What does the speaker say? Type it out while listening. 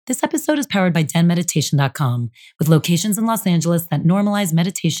This episode is powered by denmeditation.com, with locations in Los Angeles that normalize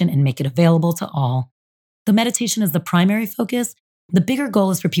meditation and make it available to all. Though meditation is the primary focus, the bigger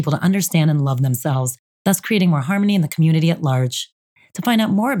goal is for people to understand and love themselves, thus creating more harmony in the community at large. To find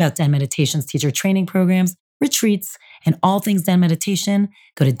out more about Den Meditation's teacher training programs, retreats, and all things Den Meditation,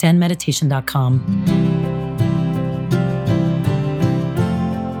 go to denmeditation.com.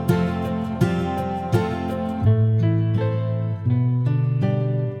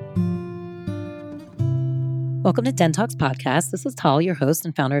 Welcome to Den Talks Podcast. This is Tal, your host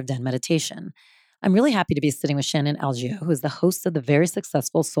and founder of Den Meditation. I'm really happy to be sitting with Shannon Algeo, who is the host of the very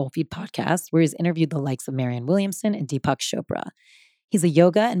successful Soulfeed podcast, where he's interviewed the likes of Marianne Williamson and Deepak Chopra. He's a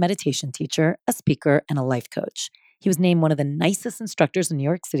yoga and meditation teacher, a speaker, and a life coach. He was named one of the nicest instructors in New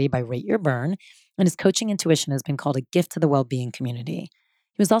York City by Rate Your Burn, and his coaching intuition has been called a gift to the well-being community.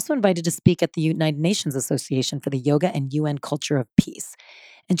 He was also invited to speak at the United Nations Association for the Yoga and UN Culture of Peace,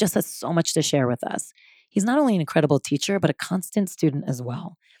 and just has so much to share with us. He's not only an incredible teacher, but a constant student as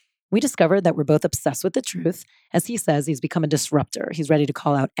well. We discovered that we're both obsessed with the truth. As he says, he's become a disruptor. He's ready to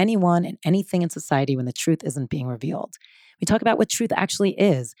call out anyone and anything in society when the truth isn't being revealed. We talk about what truth actually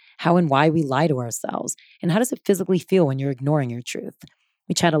is, how and why we lie to ourselves, and how does it physically feel when you're ignoring your truth.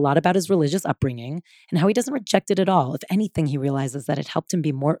 We chat a lot about his religious upbringing and how he doesn't reject it at all. If anything, he realizes that it helped him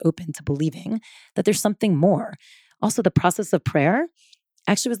be more open to believing that there's something more. Also, the process of prayer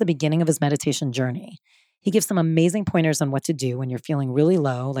actually was the beginning of his meditation journey. He gives some amazing pointers on what to do when you're feeling really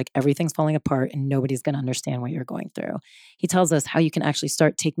low, like everything's falling apart and nobody's going to understand what you're going through. He tells us how you can actually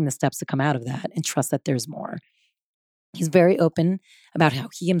start taking the steps to come out of that and trust that there's more. He's very open about how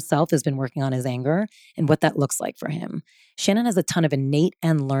he himself has been working on his anger and what that looks like for him. Shannon has a ton of innate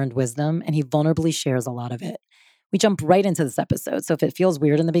and learned wisdom, and he vulnerably shares a lot of it. We jump right into this episode, so if it feels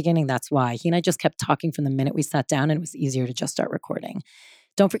weird in the beginning, that's why. He and I just kept talking from the minute we sat down, and it was easier to just start recording.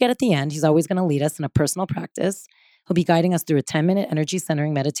 Don't forget at the end, he's always going to lead us in a personal practice. He'll be guiding us through a 10-minute energy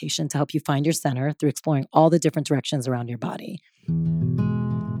centering meditation to help you find your center through exploring all the different directions around your body.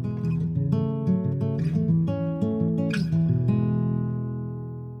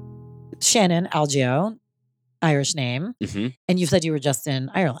 Shannon Algeo, Irish name. Mm-hmm. And you said you were just in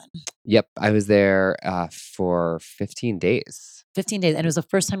Ireland. Yep. I was there for 15 days. 15 days. And it was the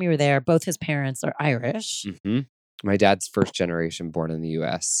first time you were there. Both his parents are Irish. Mm-hmm. My dad's first generation born in the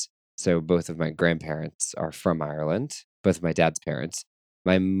U.S. So both of my grandparents are from Ireland, both of my dad's parents.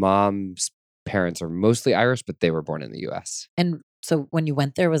 My mom's parents are mostly Irish, but they were born in the U.S. And so when you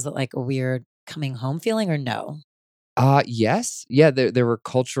went there, was it like a weird coming home feeling or no? Yes. Yeah, there were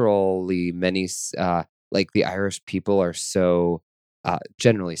culturally many, like the Irish people are so,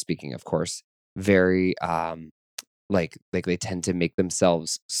 generally speaking, of course, very, like they tend to make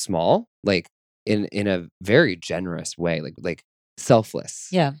themselves small, like in a very generous way, like selfless.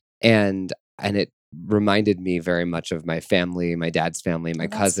 Yeah. And it reminded me very much of my family, my dad's family, my Oh,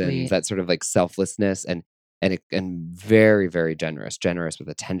 that's cousins, sweet. that sort of like selflessness and very, very generous with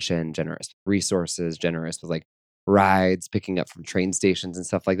attention, generous with resources, generous with like rides, picking up from train stations and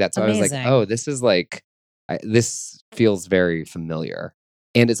stuff like that. So I was like, Amazing. oh, this is like, this feels very familiar.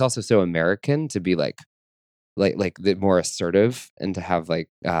 And it's also so American to be like the more assertive and to have like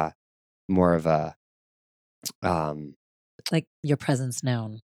more of a Like your presence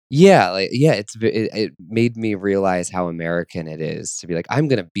known. it made me realize how American it is to be like, I'm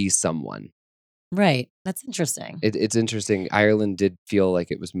gonna be someone. Right. That's interesting. It's interesting. Ireland did feel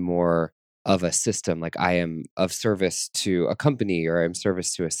like it was more of a system, like I am of service to a company or I'm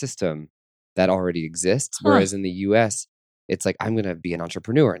service to a system that already exists. Huh. Whereas in the US, it's like I'm gonna be an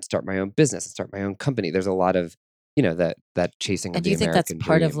entrepreneur and start my own business and start my own company. There's a lot of, that chasing And of do the you think American that's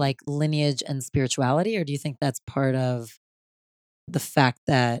part of dream. like lineage and spirituality, or do you think that's part of the fact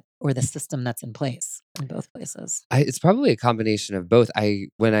that, or the system that's in place in both places? It's probably a combination of both. I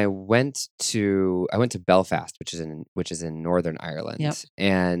went to Belfast, which is in Northern Ireland, Yep.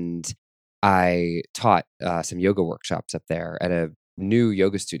 and I taught some yoga workshops up there at a new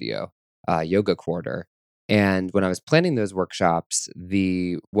yoga studio, Yoga Quarter. And when I was planning those workshops,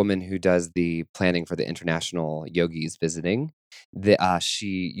 the woman who does the planning for the international yogis visiting,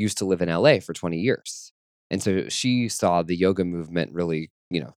 she used to live in LA for 20 years. And so she saw the yoga movement really,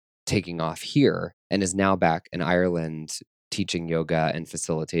 taking off here and is now back in Ireland teaching yoga and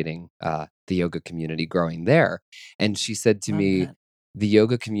facilitating the yoga community growing there. And she said to Love me, that. the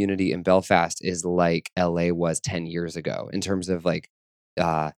yoga community in Belfast is like LA was 10 years ago in terms of like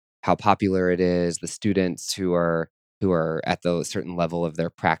how popular it is, the students who are at the certain level of their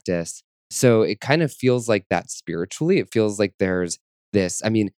practice. So it kind of feels like that spiritually. It feels like there's this, I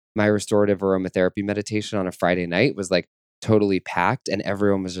mean, my restorative aromatherapy meditation on a Friday night was like totally packed, and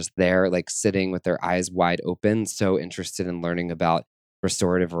everyone was just there, like sitting with their eyes wide open, so interested in learning about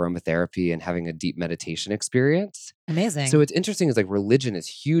restorative aromatherapy and having a deep meditation experience. So Amazing. what's interesting is like religion is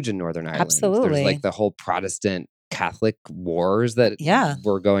huge in Northern Ireland. There's like Absolutely. the whole Protestant Catholic wars that Yeah.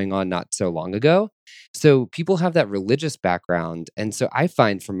 were going on not so long ago. So people have that religious background. And so I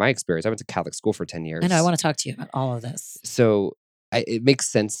find from my experience, I went to Catholic school for 10 I know. I years. want to talk to you about all of this. So it makes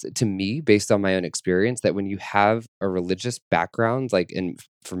sense to me based on my own experience that when you have a religious background, like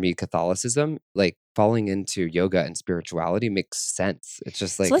for me, Catholicism, like falling into yoga and spirituality makes sense. It's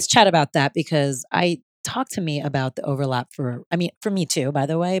just So like, let's chat about that because talk to me about the overlap for me too, by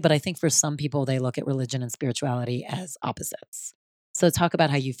the way, but I think for some people, they look at religion and spirituality as opposites. So talk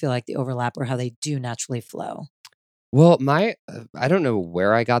about how you feel like the overlap or how they do naturally flow. well, I don't know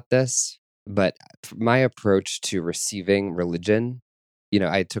where I got this, but my approach to receiving religion,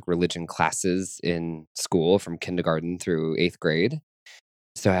 I took religion classes in school from kindergarten through 8th grade.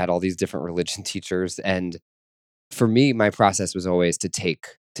 So I had all these different religion teachers. And for me, my process was always to take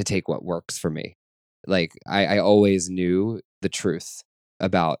what works for me. Like I always knew the truth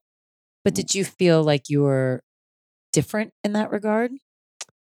about. But did you feel like you were different in that regard?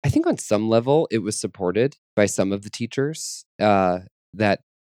 I think on some level it was supported by some of the teachers. That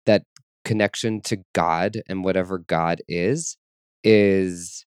that connection to God and whatever God is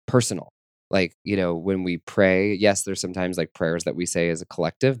personal. Like when we pray, yes, there's sometimes like prayers that we say as a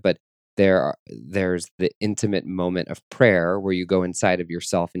collective, but there's the intimate moment of prayer where you go inside of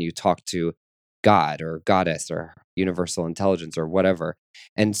yourself and you talk to God or goddess or universal intelligence or whatever.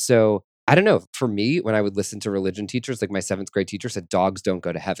 And so I don't know. For me, when I would listen to religion teachers, like my 7th grade teacher said, dogs don't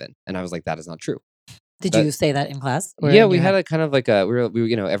go to heaven. And I was like, that is not true. Did That you say that in class or Yeah, in we your had head? a kind of like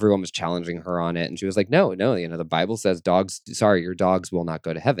everyone was challenging her on it. And she was like, no, no, the Bible says your dogs will not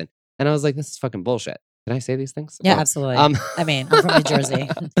go to heaven. And I was like, this is fucking bullshit. Can I say these things? Yeah, absolutely. I mean, I'm from New Jersey.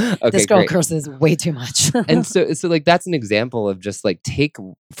 Okay, This girl great. curses way too much. And so like that's an example of just like take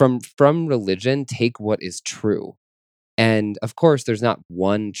from religion, take what is true. And of course, there's not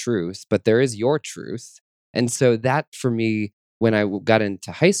one truth, but there is your truth. And so that for me, when I got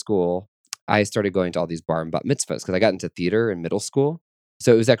into high school, I started going to all these bar and bat mitzvahs because I got into theater in middle school.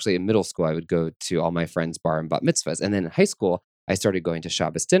 So it was actually in middle school, I would go to all my friends' bar and bat mitzvahs. And then in high school, I started going to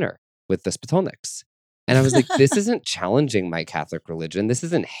Shabbos dinner with the Spitolniks. And I was like, this isn't challenging my Catholic religion. This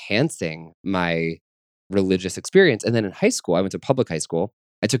is enhancing my religious experience. And then in high school, I went to public high school.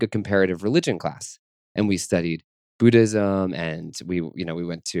 I took a comparative religion class and we studied Buddhism, and we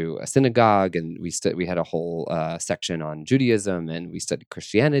went to a synagogue, and we had a whole section on Judaism, and we studied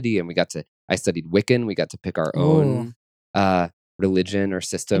Christianity, and I studied Wiccan. We got to pick our Ooh. own religion or And you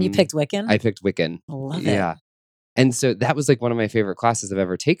system. picked Wiccan? I picked Wiccan. Love it. Yeah, and so that was like one of my favorite classes I've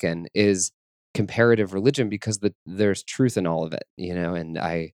ever taken is comparative religion because there's truth in all of it, and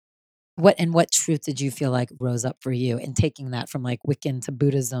What truth did you feel like rose up for you in taking that from like Wiccan to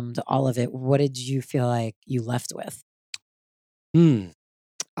Buddhism to all of it? What did you feel like you left with? hmm,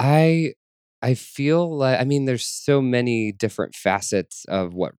 I I feel like there's so many different facets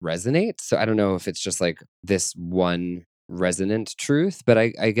of what resonates. So I don't know if it's just like this one resonant truth, but I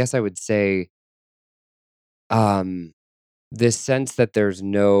guess I would say um this sense that there's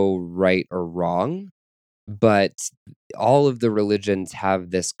no right or wrong, but all of the religions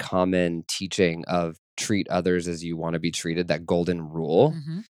have this common teaching of treat others as you want to be treated, that golden rule.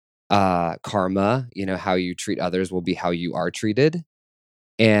 Mhm. Karma, how you treat others will be how you are treated.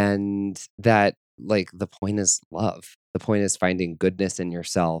 And that, like, the point is love. The point is finding goodness in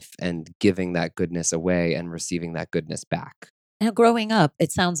yourself and giving that goodness away and receiving that goodness back. Now, growing up,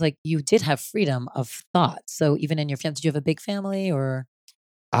 it sounds like you did have freedom of thought. So even in your family, did you have a big family or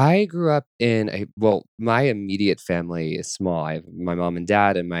I grew up my immediate family is small. I have my mom and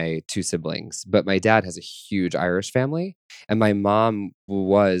dad and my two siblings, but my dad has a huge Irish family, and my mom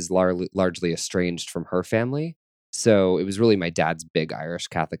was largely estranged from her family. So it was really my dad's big Irish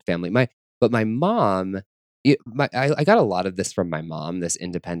Catholic family. But my mom, I got a lot of this from my mom, this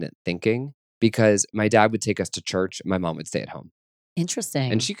independent thinking, because my dad would take us to church, my mom would stay at home. And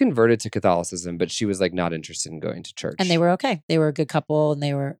interesting? she converted to Catholicism, but she was like not interested in going to And they church. were okay. They were a good couple and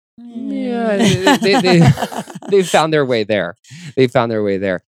they were Yeah, they found their way there. They found their way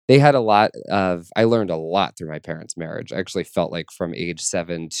there. I learned a lot through my parents' marriage. I actually felt like from age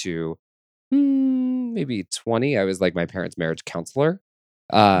 7 to maybe 20, I was like my parents' marriage counselor.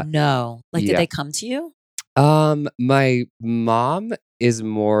 Uh, No. Like, did yeah. they come to you? My mom is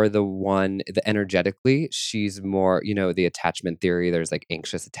more the energetically, she's more, the attachment theory. There's like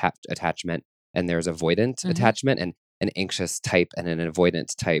anxious attachment and there's avoidant Mhm. attachment, and an anxious type and an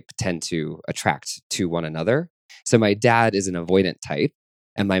avoidant type tend to attract to one another. So my dad is an avoidant type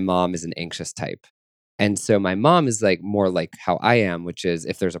and my mom is an anxious type. And so my mom is like more like how I am, which is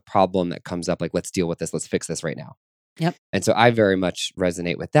if there's a problem that comes up, like, let's deal with this, let's fix this right now. Yep. And so I very much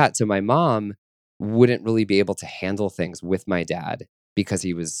resonate with that. So my mom wouldn't really be able to handle things with my dad because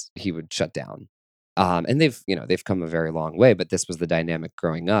he would shut down. And they've come a very long way, but this was the dynamic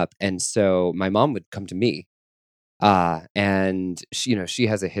growing up. And so my mom would come to me. And she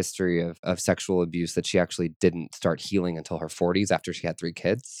has a history of sexual abuse that she actually didn't start healing until her 40s after she had 3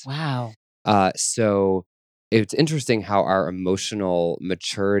 kids. Wow. So it's interesting how our emotional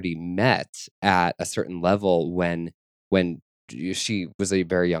maturity met at a certain level when she was a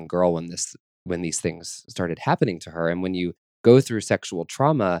very young girl when these things started happening to her. And when you go through sexual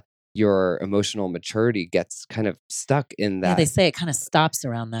trauma, your emotional maturity gets kind of stuck in Yeah, that. they say it kind of stops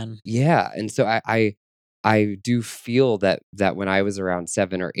around then. Yeah. And so I do feel that when I was around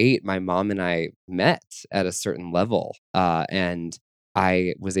 7 or 8, my mom and I met at a certain level, and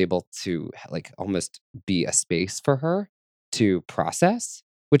I was able to like almost be a space for her to process.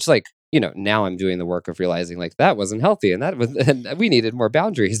 Which, like, now I'm doing the work of realizing like that wasn't healthy, and and we needed more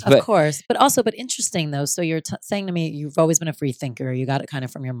boundaries. Of course. But interesting though. So you're saying to me, you've always been a free thinker. You got it kind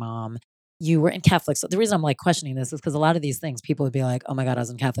of from your mom. You were in Catholic. So the reason I'm like questioning this is because a lot of these things, people would be like, oh my God, I was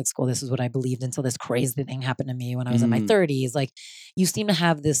in Catholic school. This is what I believed until this crazy thing happened to me when I was in my Mm, 30s. Like, you seem to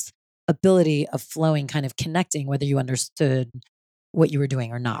have this ability of flowing, kind of connecting, whether you understood what you were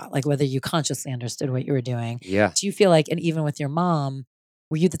doing or not, like whether you consciously understood what you were doing. yeah. Do you feel like, and even with your mom,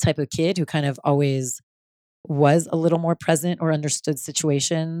 were you the type of kid who kind of always was a little more present or understood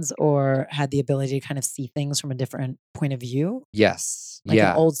situations or had the ability to kind of see things from a different point of view? Yes. Like an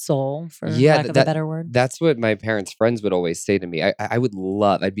Yeah. old soul, for Yeah. lack of a better word? That's what my parents' friends would always say to me.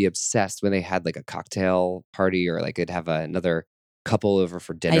 I'd be obsessed when they had like a cocktail party or like they'd have another couple over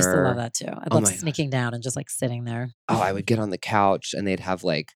for I used to love dinner. that too. I Oh love my God. sneaking down and just like sitting there. Oh, I would get on the couch and they'd have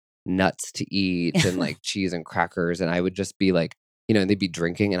like nuts to eat and like cheese and crackers. And I would just be like, and they'd be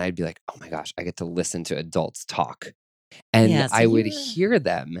drinking and I'd be like, oh my gosh, I get to listen to adults talk. And Yeah, so I would you're hear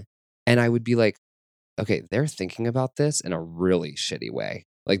them and I would be like, okay, they're thinking about this in a really shitty way.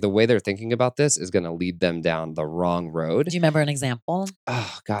 Like the way they're thinking about this is going to lead them down the wrong road. do you remember an example?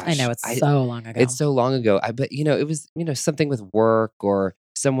 Oh I know gosh, it's so long it's ago. so long ago. But it was something with work or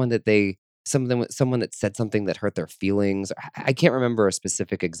someone that said something that hurt their feelings. I can't remember a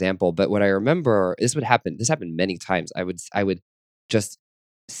specific example, but what I remember this happened many times. I would just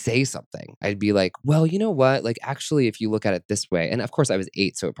say something. I'd be like, well, you know what? Like actually, if you look at it this way, and of course I was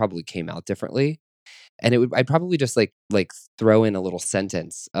 8, so it probably came out differently. And I'd probably just like throw in a little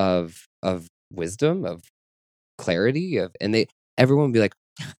sentence of wisdom, of clarity, and everyone would be like,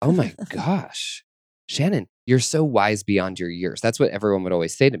 "Oh my gosh, Shannon, you're so wise beyond your years." That's what everyone would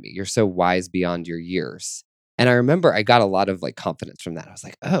always say to me. "You're so wise beyond your years." And I remember I got a lot of like confidence from that. I was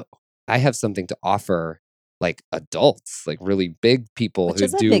like, "Oh, I have something to offer like adults, like really big people Which who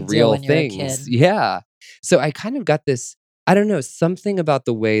is a do big deal real when you're a things." kid. Yeah. So I kind of got this, I don't know, something about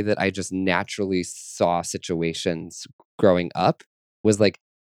the way that I just naturally saw situations growing up was like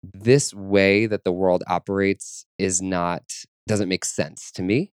this way that the world operates doesn't make sense to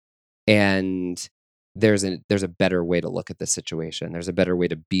me. And there's a better way to look at this situation. There's a better way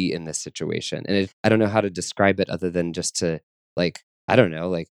to be in this situation. And I don't know how to describe it other than just to like, I don't know,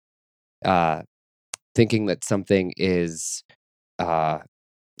 like uh thinking that something is uh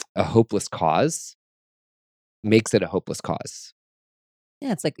a hopeless cause makes it a hopeless cause.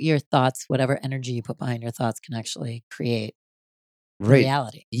 Yeah, it's like your thoughts, whatever energy you put behind your thoughts can actually create the Right.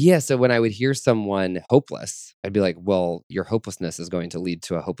 reality. Yeah, so when I would hear someone hopeless, I'd be like, "Well, your hopelessness is going to lead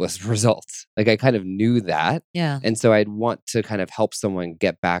to a hopeless result." Like, I kind of knew that, Yeah. and so I'd want to kind of help someone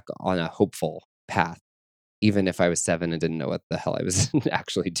get back on a hopeful path, even if I was 7 and didn't know what the hell I was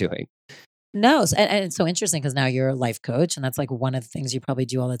actually doing. No, and it's so interesting because now you're a life coach, and that's like one of the things you probably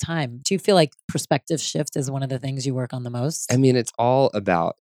do all the time. Do you feel like perspective shift is one of the things you work on the I most? mean, it's all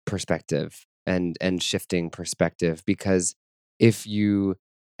about perspective and shifting perspective because if you,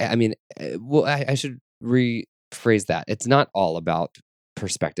 I mean, well, I should rephrase that. It's not all about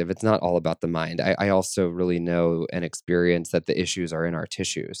perspective. It's not all about the mind. I also really know and experience that the issues are in our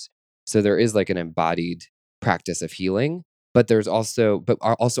tissues. So there is like an embodied practice of healing, but also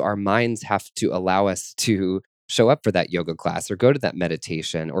our minds have to allow us to show up for that yoga class or go to that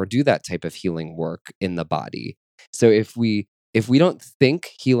meditation or do that type of healing work in the body. So if we don't think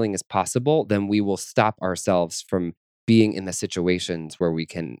healing is possible, then we will stop ourselves from being in the situations where we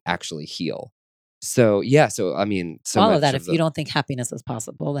can actually heal. So yeah, so I mean, so All of much that. of If you the don't think happiness is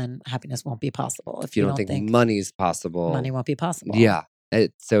possible, then happiness won't be possible. if If you you don't don't think think money's money possible, won't be possible. yeah.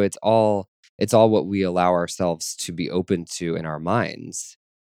 So it's all It's all what we allow ourselves to be open to in our minds.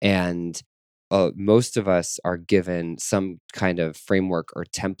 And most of us are given some kind of framework or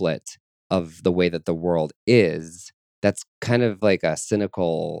template of the way that the world is. That's kind of like a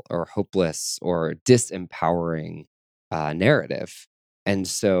cynical or hopeless or disempowering narrative. And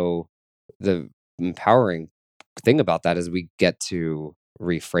so the empowering thing about that is we get to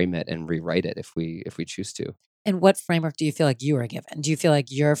reframe it and rewrite it if we choose to. And what framework do you feel like you were given? Do you feel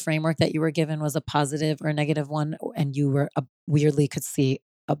like your framework that you were given was a positive or a negative one, and you were weirdly could see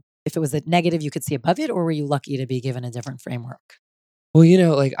if it was a negative, you could see above it, or were you lucky to be given a different framework?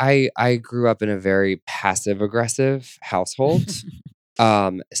 Well, like I grew up in a very passive aggressive household.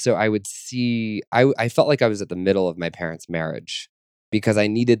 So I would see I felt like I was at the middle of my parents' marriage because I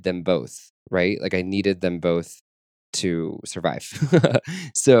needed them both, right? Like I needed them both to survive.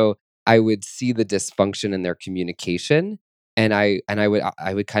 So I would see the dysfunction in their communication, and I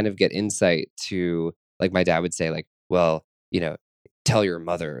would kind of get insight to, like, my dad would say, like, well, tell your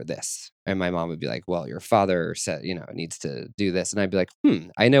mother this. And my mom would be like, well, your father said, needs to do this. And I'd be like,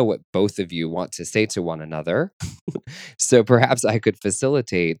 I know what both of you want to say to one another. So perhaps I could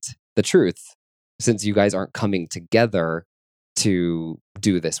facilitate the truth since you guys aren't coming together to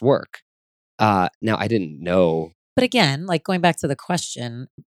do this work. Now, I didn't know. But again, like going back to the question,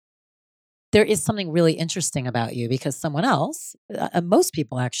 there is something really interesting about you because someone else, most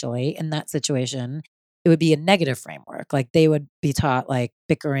people actually in that situation, it would be a negative framework. Like they would be taught like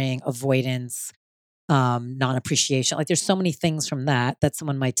bickering, avoidance, non-appreciation. Like there's so many things from that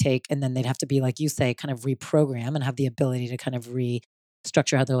someone might take, and then they'd have to be, like you say, kind of reprogram and have the ability to kind of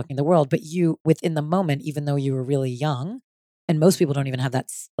restructure how they're looking at the world. But you, within the moment, even though you were really young, and most people don't even have that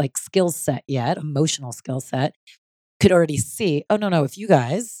like skill set yet, emotional skill set, could already see, oh no, if you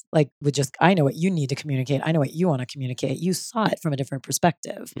guys like would just, I know what you need to communicate, I know what you want to communicate. You saw it from a different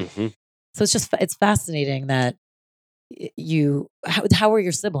perspective. Mm-hmm. So it's fascinating that how were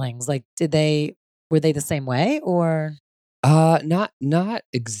your siblings? Like, were they the same way or? Not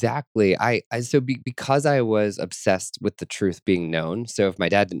exactly. Because I was obsessed with the truth being known. So if my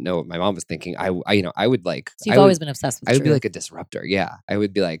dad didn't know what my mom was thinking, I would like. So you've always been obsessed with I would be truth. like a disruptor. Yeah, I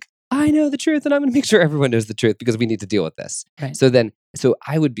would be like, I know the truth, and I'm going to make sure everyone knows the truth because we need to deal with this. Right. So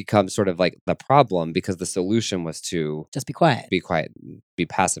I would become sort of like the problem because the solution was to Just be quiet. be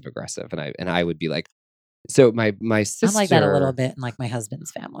passive aggressive, and I would be like. So my sister, I'm like that a little bit in like my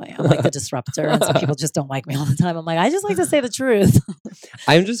husband's family. I'm like the disruptor, and some people just don't like me all the time. I'm like, I just like to say the truth.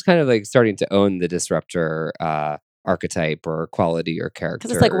 I'm just kind of like starting to own the disruptor archetype or quality or character.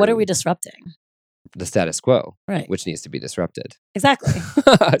 Because it's like, what are we disrupting? The status quo, right? Which needs to be disrupted. Exactly.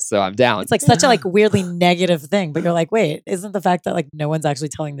 So I'm down. It's like such a like weirdly negative thing, but you're like, wait, isn't the fact that like no one's actually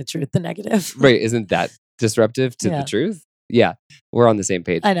telling the truth the negative? Right? Isn't that disruptive to the truth? Yeah, we're on the same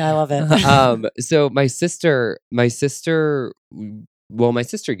page. I know, I love it. So my sister younger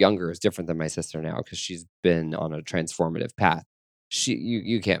is different than my sister now because she's been on a transformative path.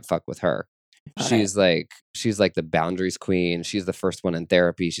 You can't fuck with her. She's like the boundaries queen. She's the first one in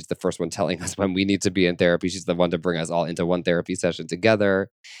therapy. She's the first one telling us when we need to be in therapy. She's the one to bring us all into one therapy session together.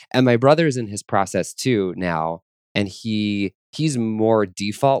 And my brother's in his process too now, and he's more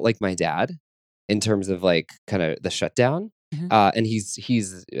default like my dad in terms of like kind of the shutdown. Mm-hmm. And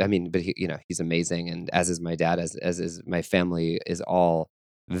he's I mean, but he's amazing, and as is my dad, as is my family, is all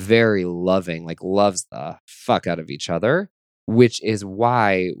very loving, like loves the fuck out of each other, which is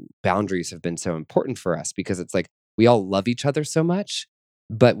why boundaries have been so important for us because it's like we all love each other so much,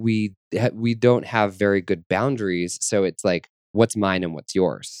 but we don't have very good boundaries. So it's like what's mine and what's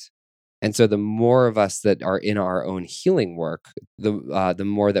yours. And so the more of us that are in our own healing work, the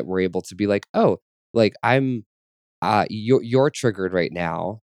more that we're able to be like, oh, like you're triggered right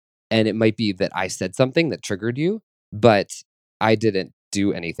now, and it might be that I said something that triggered you, but I didn't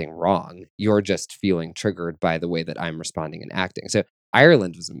do anything wrong. You're just feeling triggered by the way that I'm responding and acting. So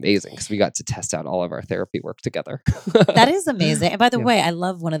Ireland was amazing because we got to test out all of our therapy work together. That is amazing. And by the way, I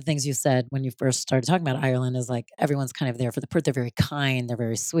love one of the things you said when you first started talking about Ireland is like everyone's kind of there for the they're very kind, they're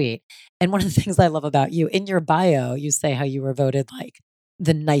very sweet. And one of the things I love about you, in your bio, you say how you were voted like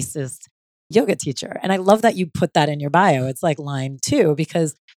the nicest yoga teacher. And I love that you put that in your bio. It's like line 2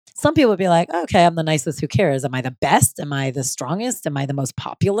 because some people would be like, okay, I'm the nicest. Who cares? Am I the best? Am I the strongest? Am I the most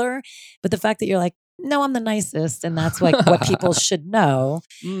popular? But the fact that you're like, no, I'm the nicest. And that's like what people should know.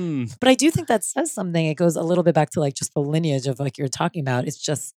 But I do think that says something. It goes a little bit back to like just the lineage of like you're talking about. It's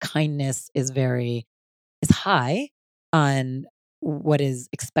just kindness is high on what is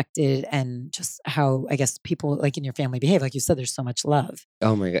expected and just how I guess people like in your family behave. Like you said, there's so much love.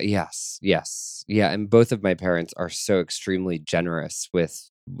 Oh my God. Yes. Yeah. And both of my parents are so extremely generous with,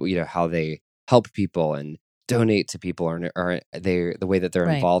 how they help people and donate to people, or they the way that they're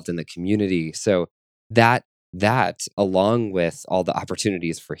Right. involved in the community. So that along with all the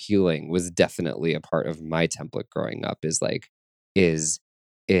opportunities for healing was definitely a part of my template growing up. Is like is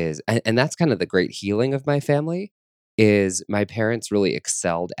and that's kind of the great healing of my family. Is my parents really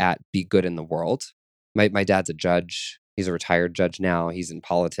excelled at be good in the world. My dad's a judge. He's a retired judge now. He's in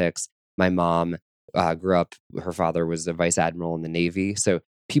politics. My mom grew up. Her father was a vice admiral in the Navy. So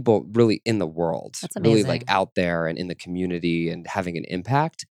people really in the world, That's really like amazing. out there and in the community and having an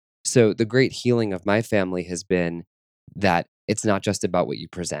impact. So the great healing of my family has been that it's not just about what you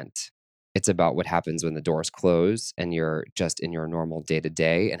present. It's about what happens when the doors close and you're just in your normal day to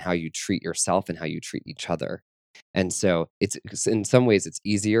day, and how you treat yourself and how you treat each other. And so it's in some ways it's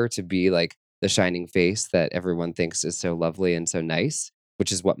easier to be like the shining face that everyone thinks is so lovely and so nice,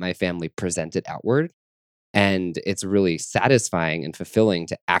 which is what my family presented outward. And it's really satisfying and fulfilling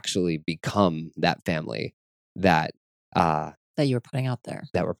to actually become that family that uh That you were putting out there.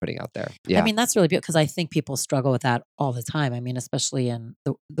 that we're putting out there. I Yeah. mean, that's really beautiful because I think people struggle with that all the time. I mean, especially in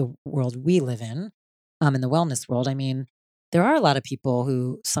the world we live in the wellness world. I mean, there are a lot of people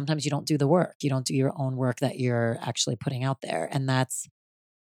who sometimes you don't do the work. You don't do your own work that you're actually putting out there. And that's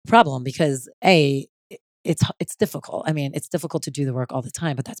a problem because it's difficult. I mean, it's difficult to do the work all the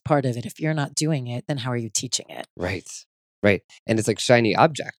time, but that's part of it. If you're not doing it, then how are you teaching it? Right. Right. And it's like shiny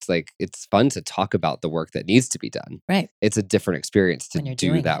object. Like it's fun to talk about the work that needs to be done. Right. It's a different experience to When you're do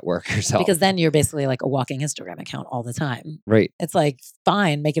doing that it. work yourself. Because then you're basically like a walking Instagram account all the time. Right. It's like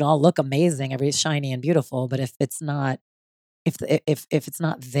fine, make it all look amazing, every shiny and beautiful, but if it's not if it's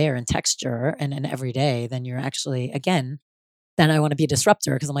not there in texture and every day, then you're actually again, then I want to be a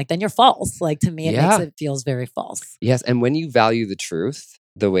disruptor because I'm like, then you're false. Like to me, Yeah. it feels very false. Yes. And when you value the truth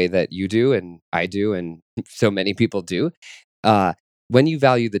the way that you do and I do and so many people do, uh, when you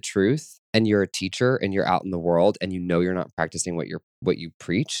value the truth and you're a teacher and you're out in the world and you know you're not practicing what you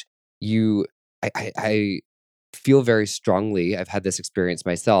preach, you I feel very strongly. I've had this experience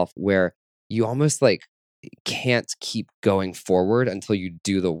myself where you almost like can't keep going forward until you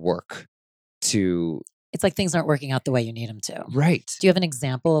do the work to It's like things aren't working out the way you need them to. right. Do you have an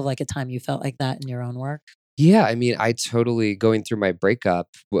example of like a time you felt like that in your own work? Yeah, I mean, I totally going through my breakup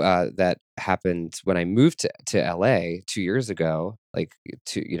that happened when I moved to LA 2 years ago, like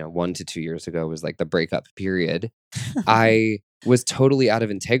 1 to 2 years ago was like the breakup period. I was totally out of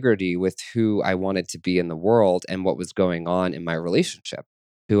integrity with who I wanted to be in the world and what was going on in my relationship,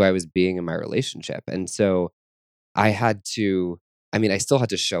 who I was being in my relationship. And so I had to, I mean, I still had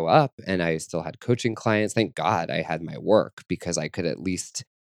to show up and I still had coaching clients. Thank God I had my work because I could at least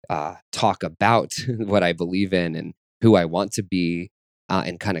talk about what I believe in and who I want to be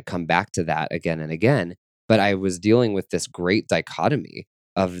and kind of come back to that again and again. But I was dealing with this great dichotomy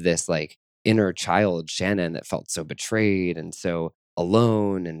of this like inner child Shannon that felt so betrayed and so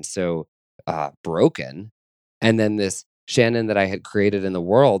alone and so broken. And then this Shannon that I had created in the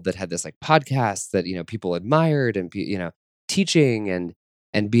world that had this like podcast that people admired and teaching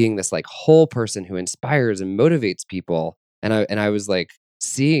and being this like whole person who inspires and motivates people. And I was like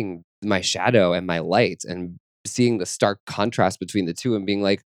seeing my shadow and my light and seeing the stark contrast between the two and being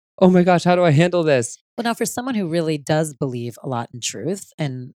like, oh my gosh, how do I handle this? Well, now for someone who really does believe a lot in truth,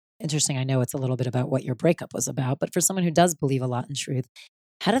 and interesting, I know it's a little bit about what your breakup was about, but for someone who does believe a lot in truth,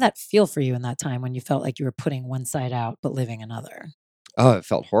 how did that feel for you in that time when you felt like you were putting one side out but living another? Oh, it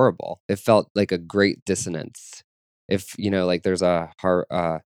felt horrible. It felt like a great dissonance. If like there's a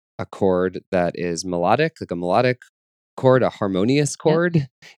chord that is melodic, like a melodic chord, a harmonious Yep. chord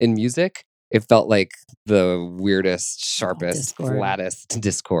in music, it felt like the weirdest, sharpest, discord. flattest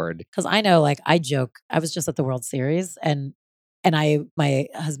discord. Because I know, like, I joke. I was just at the World Series, and my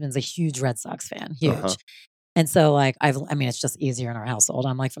husband's a huge Red Sox fan, huge. Uh-huh. And so, like, I mean, it's just easier in our household.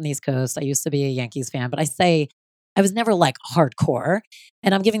 I'm like from the East Coast. I used to be a Yankees fan, but I was never like hardcore.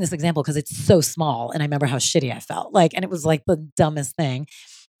 And I'm giving this example because it's so small, and I remember how shitty I felt. Like, and it was like the dumbest thing.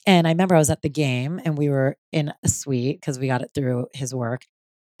 And I remember I was at the game, and we were in a suite because we got it through his work,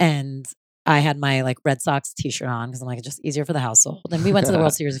 and I had my like Red Sox t-shirt on because I'm like, it's just easier for the household. And we went to the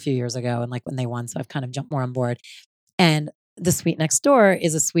World Series a few years ago and like when they won. So I've kind of jumped more on board. And the suite next door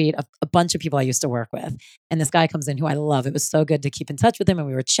is a suite of a bunch of people I used to work with. And this guy comes in who I love. It was so good to keep in touch with him. And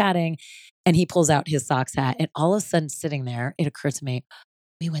we were chatting and he pulls out his Sox hat. And all of a sudden sitting there, it occurred to me,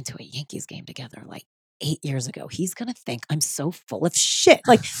 we went to a Yankees game together like 8 years ago. He's going to think I'm so full of shit.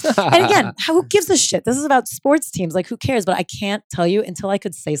 Like, and again, who gives a shit? This is about sports teams. Like, who cares? But I can't tell you until I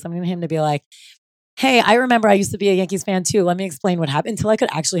could say something to him to be like, hey, I remember I used to be a Yankees fan too. Let me explain what happened until I could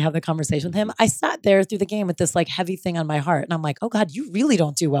actually have the conversation with him. I sat there through the game with this like heavy thing on my heart. And I'm like, oh God, you really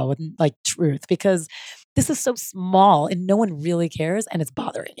don't do well with like truth because this is so small and no one really cares and it's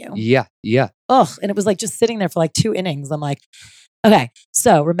bothering you. Yeah. Yeah. Ugh. And it was like just sitting there for like 2 innings. I'm like, okay,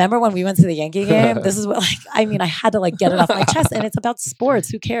 so remember when we went to the Yankee game? This is what like, I mean, I had to like get it off my chest and it's about sports.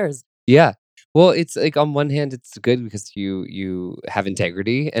 Who cares? Yeah. Well, it's like on one hand, it's good because you have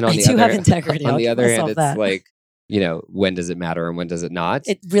integrity, and on I the do other have integrity. on I'll the give other hand, myself it's that. like, when does it matter and when does it not?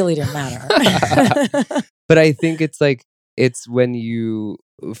 It really didn't matter. But I think it's like it's when you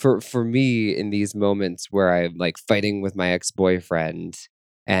for me in these moments where I'm like fighting with my ex-boyfriend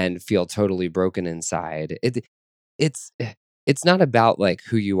and feel totally broken inside. It's it's not about like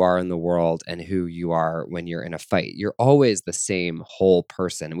who you are in the world and who you are when you're in a fight. You're always the same whole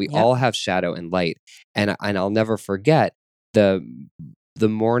person. We Yep. all have shadow and light. And I'll never forget the the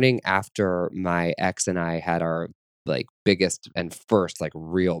morning after my ex and I had our like biggest and first like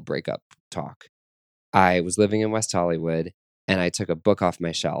real breakup talk. I was living in West Hollywood and I took a book off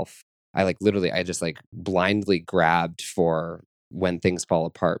my shelf. I like literally I just like blindly grabbed for When Things Fall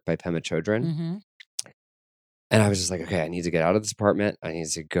Apart by Pema Chodron. hmm And I was just like, okay, I need to get out of this apartment. I need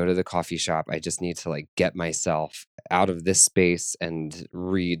to go to the coffee shop. I just need to like get myself out of this space and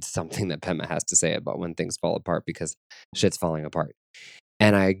read something that Pema has to say about when things fall apart because shit's falling apart.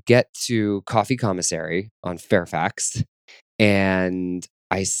 And I get to Coffee Commissary on Fairfax and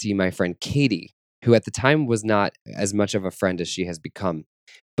I see my friend Katie, who at the time was not as much of a friend as she has become,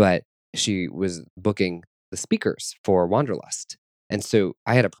 but she was booking the speakers for Wanderlust. And so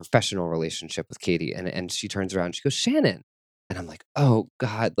I had a professional relationship with Katie, and she turns around, and she goes, Shannon. And I'm like, oh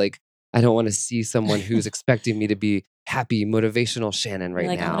God, like I don't want to see someone who's expecting me to be happy, motivational Shannon You're right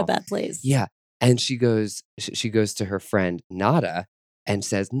like, I'm in a now. bad place. Yeah. And she goes to her friend Nada and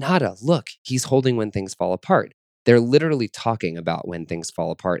says, Nada, look, he's holding When Things Fall Apart. They're literally talking about When Things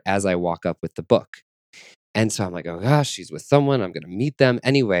Fall Apart as I walk up with the book. And so I'm like, oh gosh, she's with someone. I'm going to meet them.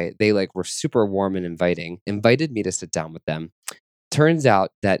 Anyway, they like were super warm and inviting, invited me to sit down with them. Turns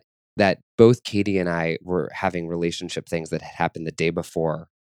out that both Katie and I were having relationship things that had happened the day before,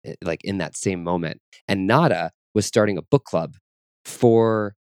 like in that same moment. And Nada was starting a book club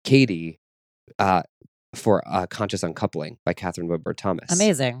for Katie uh, for Conscious Uncoupling by Catherine Woodward Thomas.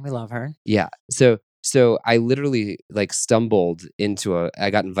 Amazing. We love her. Yeah. So I literally like stumbled into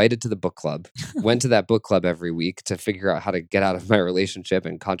I got invited to the book club, went to that book club every week to figure out how to get out of my relationship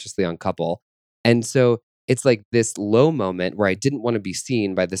and consciously uncouple. And so it's like this low moment where I didn't want to be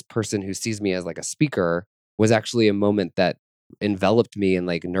seen by this person who sees me as like a speaker was actually a moment that enveloped me and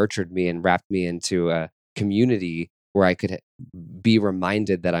like nurtured me and wrapped me into a community where I could be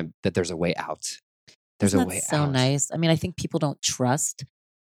reminded that there's a way out. There's Isn't a that way so out. nice? I mean, I think people don't trust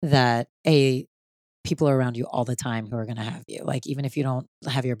that people are around you all the time who are going to have you. Like, even if you don't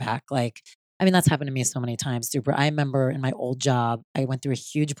have your back, like, I mean, that's happened to me so many times, super. I remember in my old job, I went through a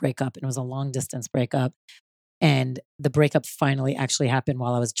huge breakup and it was a long distance breakup. And the breakup finally actually happened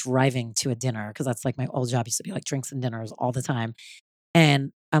while I was driving to a dinner because that's like my old job used to be like drinks and dinners all the time.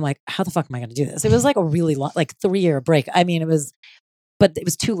 And I'm like, how the fuck am I going to do this? It was like a really long, like 3 year break. I mean, but it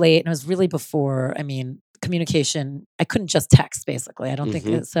was too late. And it was really before, I mean, communication. I couldn't just text basically. I don't think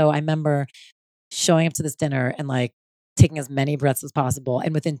Mhm. so. I remember showing up to this dinner and like taking as many breaths as possible.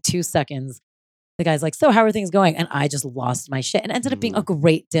 And within 2 seconds, the guy's like, so how are things going? And I just lost my shit and ended up being a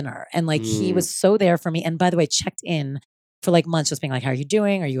great dinner. And like he Mm. was so there for me. And by the way, checked in for like months, just being like, how are you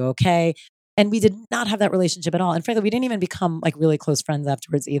doing? Are you okay? And we did not have that relationship at all. And frankly, we didn't even become like really close friends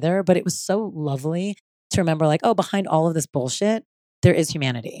afterwards either. But it was so lovely to remember like, oh, behind all of this bullshit, there is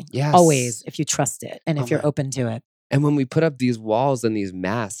humanity. Yes. Always, if you trust it and Oh if you're my open to it. And when we put up these walls and these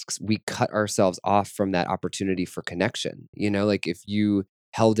masks, we cut ourselves off from that opportunity for connection. Like if you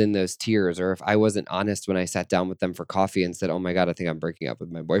held in those tears, or if I wasn't honest when I sat down with them for coffee and said, oh my God, I think I'm breaking up with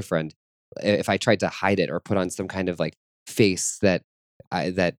my boyfriend. If I tried to hide it or put on some kind of like face that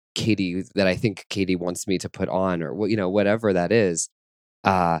I think Katie wants me to put on, or whatever that is,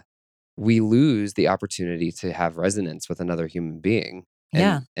 we lose the opportunity to have resonance with another human being.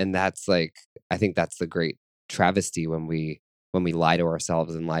 Yeah. And that's like, I think that's the great travesty when we lie to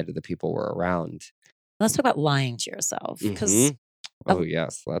ourselves and lie to the people we're around. Let's talk about lying to yourself. Because, Oh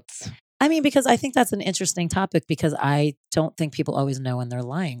yes, let's. I mean, because I think that's an interesting topic because I don't think people always know when they're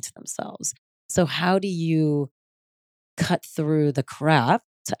lying to themselves. So, how do you cut through the crap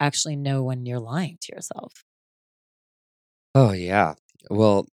to actually know when you're lying to yourself? Oh yeah.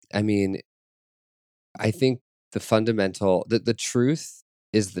 Well, I mean, I think the fundamental the truth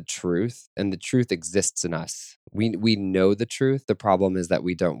is the truth, and the truth exists in us. We know the truth. The problem is that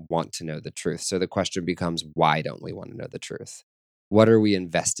we don't want to know the truth. So the question becomes, why don't we want to know the truth? What are we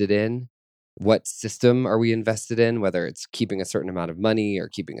invested in? What system are we invested in? Whether it's keeping a certain amount of money or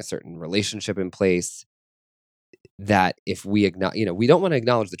keeping a certain relationship in place, that if we acknowledge, we don't want to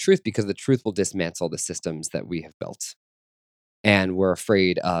acknowledge the truth because the truth will dismantle the systems that we have built. And we're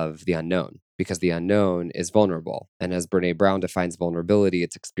afraid of the unknown because the unknown is vulnerable. And as Brene Brown defines vulnerability,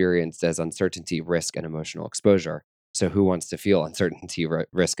 it's experienced as uncertainty, risk, and emotional exposure. So who wants to feel uncertainty,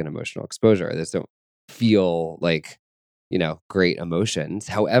 risk, and emotional exposure? Those don't feel like, great emotions.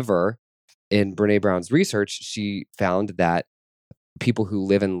 However, in Brene Brown's research, she found that people who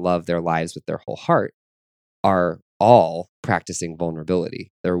live and love their lives with their whole heart are all practicing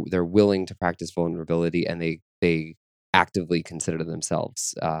vulnerability. They're willing to practice vulnerability, and they actively consider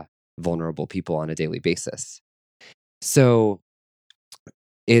themselves vulnerable people on a daily basis. So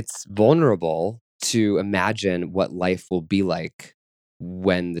it's vulnerable to imagine what life will be like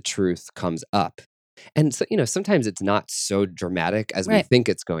when the truth comes up. And so, sometimes it's not so dramatic as we Right. think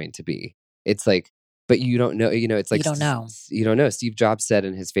it's going to be. It's like, but you don't know, it's like, You don't know. You don't know. Steve Jobs said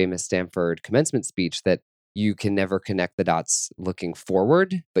in his famous Stanford commencement speech that you can never connect the dots looking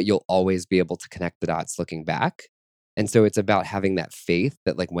forward, but you'll always be able to connect the dots looking back. And so it's about having that faith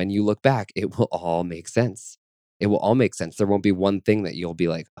that, like, when you look back, it will all make sense. It will all make sense. There won't be one thing that you'll be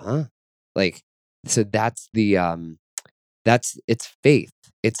like, huh? Like, so that's it's faith.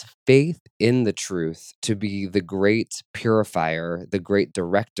 It's faith in the truth to be the great purifier, the great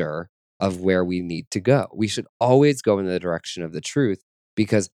director of where we need to go. We should always go in the direction of the truth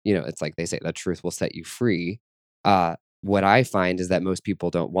because, it's like they say, the truth will set you free. What I find is that most people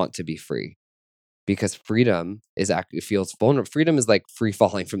don't want to be free because freedom feels vulnerable. Freedom is like free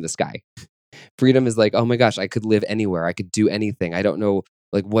falling from the sky. Freedom is like, oh my gosh, I could live anywhere. I could do anything. I don't know,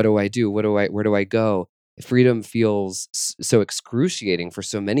 like, what do I do? Where do I go? Freedom feels so excruciating for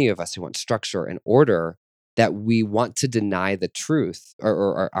so many of us who want structure and order that we want to deny the truth,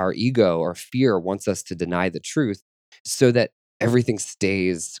 or our ego or fear wants us to deny the truth so that everything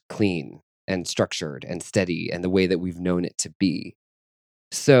stays clean and structured and steady and the way that we've known it to be.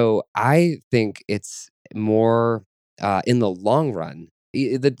 So I think it's more in the long run.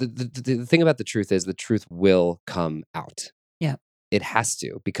 The thing about the truth is the truth will come out. Yeah. It has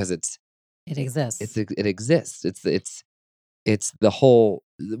to, because It exists. it exists. It's the whole,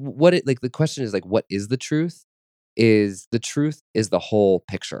 what it, like, the question is, like, what is the truth? Is the truth is the whole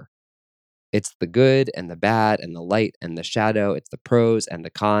picture. It's the good and the bad and the light and the shadow. It's the pros and the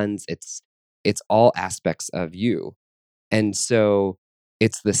cons. It's all aspects of you. And so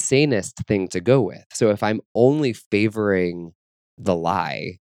it's the sanest thing to go with. So if I'm only favoring the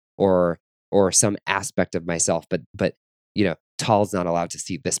lie or some aspect of myself, but Tal's not allowed to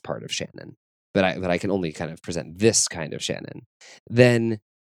see this part of Shannon, but I can only kind of present this kind of Shannon, then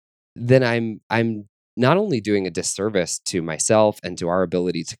I'm not only doing a disservice to myself and to our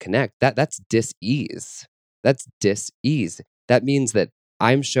ability to connect. That's dis-ease. That's dis-ease. That means that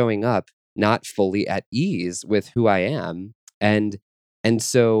I'm showing up not fully at ease with who I am. And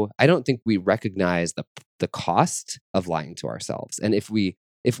so I don't think we recognize the cost of lying to ourselves. And if we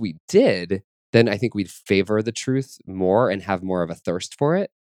did, then I think we'd favor the truth more and have more of a thirst for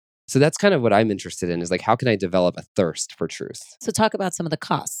it. So that's kind of what I'm interested in, is like, how can I develop a thirst for truth? So talk about some of the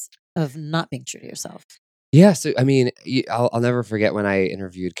costs of not being true to yourself. Yeah. So, I mean, I'll never forget when I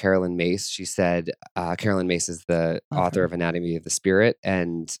interviewed Carolyn Myss. She said, Carolyn Myss is the author of Anatomy of the Spirit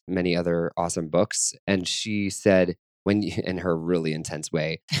and many other awesome books. And she said, in her really intense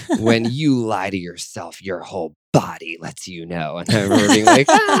way, when you lie to yourself, your whole body lets you know. And I remember being like,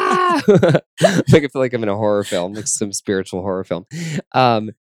 ah! Like, I feel like I'm in a horror film, like some spiritual horror film.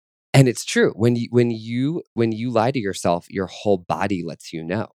 And it's true. When you lie to yourself, your whole body lets you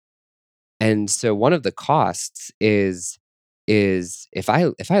know. And so one of the costs is if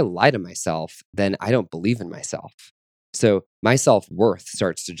I lie to myself, then I don't believe in myself. So my self-worth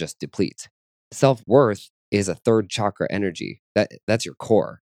starts to just deplete. Self-worth is a third chakra energy. That's your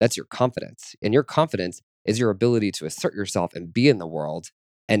core. That's your confidence. And your confidence is your ability to assert yourself and be in the world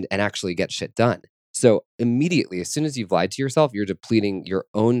and actually get shit done. So immediately, as soon as you've lied to yourself, you're depleting your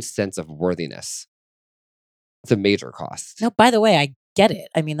own sense of worthiness. It's a major cost. No, by the way, I get it.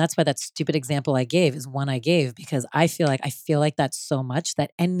 I mean, that's why that stupid example I gave is one I gave, because I feel like that's so much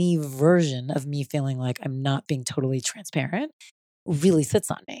that any version of me feeling like I'm not being totally transparent really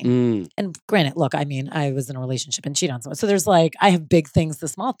sits on me. And granted, look, I mean, I was in a relationship and cheated on someone. So there's like, I have big things to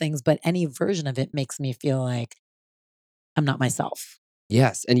small things, but any version of it makes me feel like I'm not myself.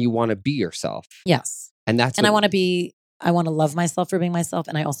 Yes. And you want to be yourself. Yes. And I want to be I want to love myself for being myself.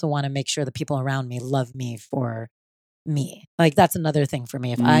 And I also want to make sure the people around me love me for me. Like that's another thing for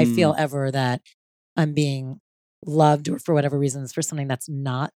me. If I feel Mm. ever that I'm being loved or for whatever reasons for something that's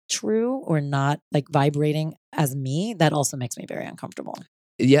not true or not like vibrating as me, that also makes me very uncomfortable.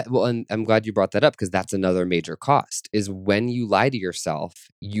 Yeah, well, and I'm glad you brought that up because that's another major cost is when you lie to yourself,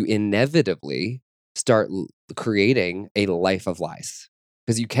 you inevitably start creating a life of lies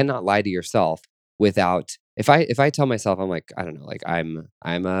because you cannot lie to yourself without if I tell myself I'm like I don't know like I'm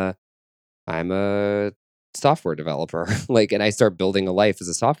a software developer like and I start building a life as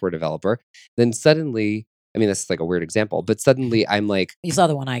a software developer, then suddenly I mean that's like a weird example, but suddenly I'm like You saw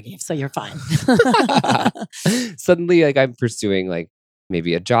the one I gave, so you're fine. suddenly like I'm pursuing like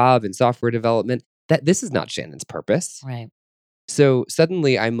maybe a job in software development that this is not Shannon's purpose. Right. So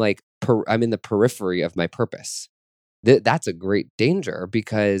suddenly I'm like I'm in the periphery of my purpose. That's a great danger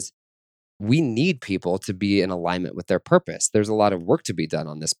because we need people to be in alignment with their purpose. There's a lot of work to be done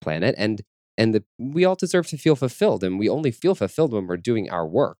on this planet and we all deserve to feel fulfilled and we only feel fulfilled when we're doing our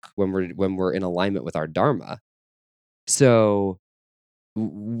work, when we're in alignment with our dharma. So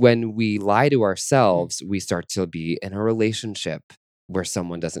when we lie to Mm. ourselves, we start to be in a relationship where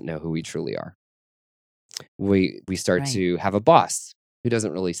someone doesn't know who we truly are. We start Right. to have a boss who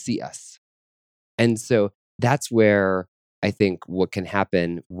doesn't really see us. And so that's where I think what can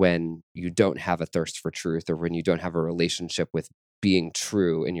happen when you don't have a thirst for truth or when you don't have a relationship with being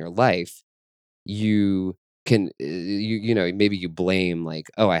true in your life, you can you know maybe you blame like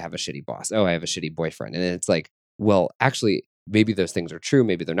oh I have a shitty boss, oh I have a shitty boyfriend, and it's like well actually maybe those things are true,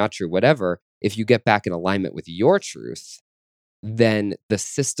 maybe they're not true, whatever. If you get back in alignment with your truth, then the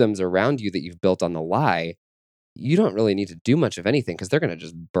systems around you that you've built on the lie, you don't really need to do much of anything because they're going to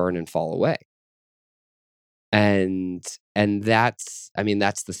just burn and fall away. And that's I mean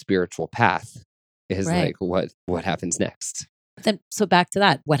that's the spiritual path is Right. like what happens next. But then, so back to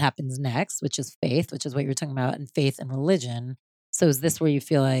that, what happens next, which is faith, which is what you were talking about, and faith and religion. So is this where you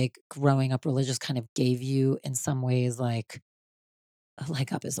feel like growing up religious kind of gave you, in some ways, like a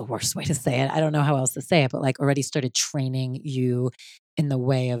leg up is the worst way to say it. I don't know how else to say it, but like already started training you in the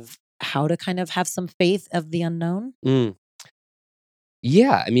way of how to kind of have some faith of the unknown? Mm.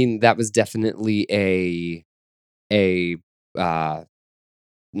 Yeah, I mean that was definitely a uh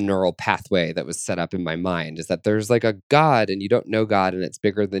neural pathway that was set up in my mind is that there's like a God and you don't know God and it's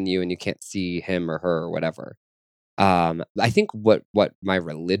bigger than you and you can't see him or her or whatever. I think what my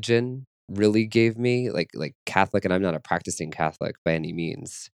religion really gave me, like Catholic, and I'm not a practicing Catholic by any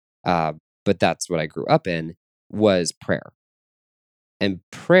means, uh, but that's what I grew up in, was prayer. And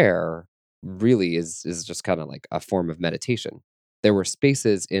prayer really is just kind of like a form of meditation. There were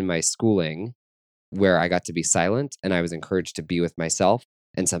spaces in my schooling where I got to be silent and I was encouraged to be with myself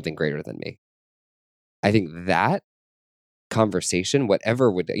and something greater than me. I think that conversation, whatever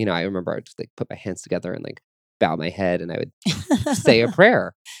would, I remember I would just like put my hands together and like bow my head and I would say a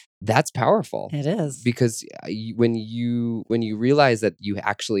prayer. That's powerful It is. because when you realize that you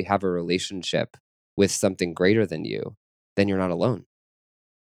actually have a relationship with something greater than you, then you're not alone.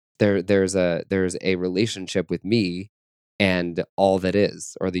 There's a relationship with me and all that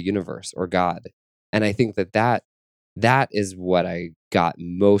is or the universe or God. And I think that is what I got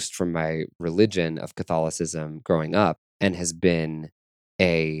most from my religion of Catholicism growing up and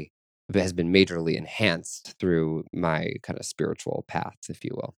a has been majorly enhanced through my kind of spiritual path, if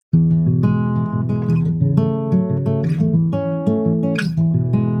you will.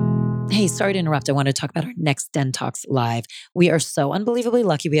 Hey, sorry to interrupt. I want to talk about our next Den Talks Live. We are so unbelievably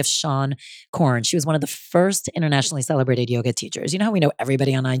lucky. We have Sean Korn. She was one of the first internationally celebrated yoga teachers. You know how we know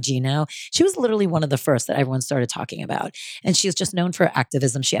everybody on IG now? She was literally one of the first that everyone started talking about. And she's just known for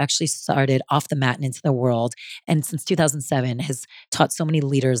activism. She actually started off the mat and into the world. And since 2007 has taught so many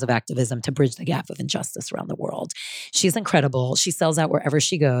leaders of activism to bridge the gap of injustice around the world. She's incredible. She sells out wherever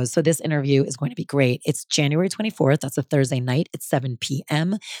she goes. So this interview is going to be great. It's January 24th. That's a Thursday night at 7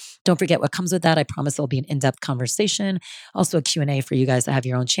 p.m. Don't forget what comes with that. I promise it'll be an in-depth conversation, also a Q&A for you guys to have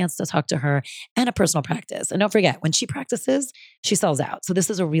your own chance to talk to her, and a personal practice. And don't forget, when she practices, she sells out. So this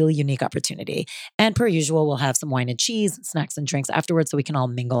is a really unique opportunity. And per usual, we'll have some wine and cheese, snacks and drinks afterwards so we can all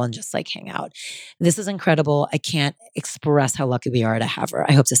mingle and just like hang out. This is incredible. I can't express how lucky we are to have her.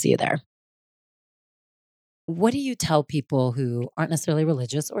 I hope to see you there. What do you tell people who aren't necessarily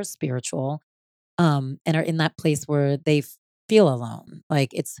religious or spiritual, and are in that place where they feel alone? Like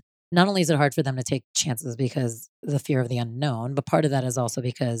it's not only is it hard for them to take chances because the fear of the unknown, but part of that is also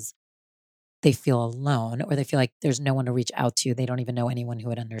because they feel alone or they feel like there's no one to reach out to. They don't even know anyone who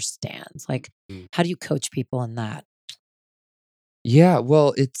would understand. Like, Mm. how do you coach people in that? Yeah,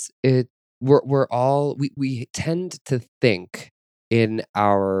 well, we tend to think in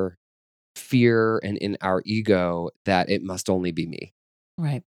our fear and in our ego that it must only be me,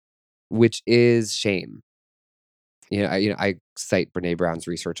 Right. which is shame. I cite Brene Brown's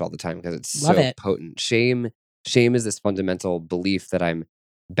research all the time because it's Love so it. potent. Shame is this fundamental belief that I'm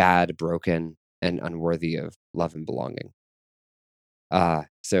bad, broken, and unworthy of love and belonging.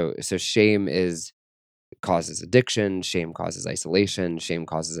 So shame causes addiction. Shame causes isolation. Shame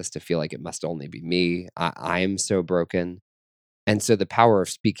causes us to feel like it must only be me. I'm so broken. And so the power of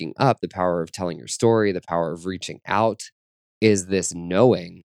speaking up, the power of telling your story, the power of reaching out is this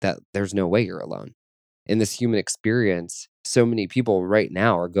knowing that there's no way you're alone. In this human experience, so many people right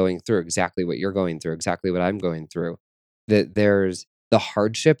now are going through exactly what you're going through, exactly what I'm going through. That the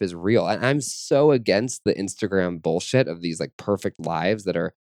hardship is real. And I'm so against the Instagram bullshit of these like perfect lives that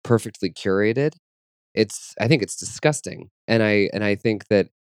are perfectly curated. I think it's disgusting. And I think that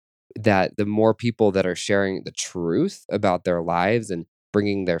the more people that are sharing the truth about their lives and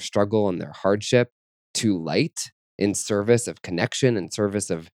bringing their struggle and their hardship to light in service of connection and service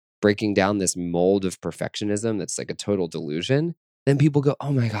of breaking down this mold of perfectionism that's like a total delusion, then people go,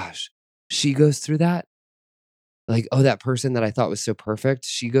 oh my gosh, she goes through that. Like, oh, that person that I thought was so perfect,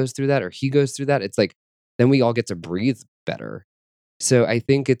 she goes through that or he goes through that. It's like, then we all get to breathe better. So I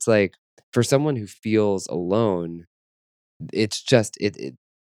think it's like for someone who feels alone, it's just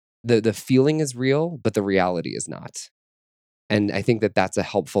the feeling is real, but the reality is not. And I think that that's a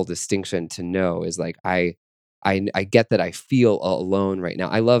helpful distinction to know is like I get that I feel alone right now.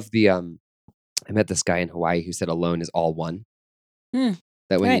 I love I met this guy in Hawaii who said alone is all one. Hmm.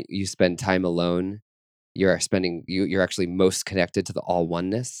 That when Right. you spend time alone, you're actually most connected to the all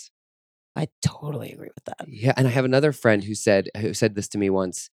oneness. I totally agree with that. Yeah, and I have another friend who said this to me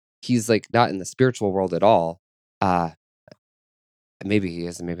once. He's like not in the spiritual world at all. Uh Maybe he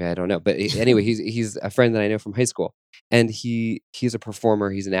is, maybe I don't know. But anyway, he's a friend that I know from high school, and he's a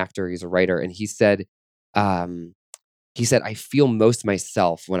performer, he's an actor, he's a writer, and um, he said, "I feel most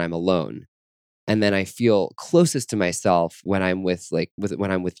myself when I'm alone, and then I feel closest to myself when I'm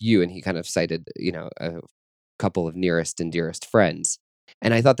when I'm with you." And he kind of cited, a couple of nearest and dearest friends,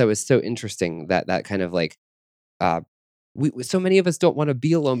 and I thought that was so interesting that kind of like uh, so many of us don't want to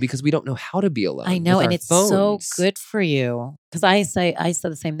be alone because we don't know how to be I alone know, with and our it's so phones. good for you because I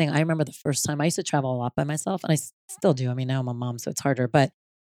said the same thing. I remember the first time I used to travel a lot by myself, and still do. I mean, now I'm a mom, so it's harder. But,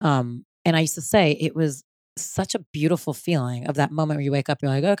 and I used to say it was such a beautiful feeling of that moment where you wake up, you're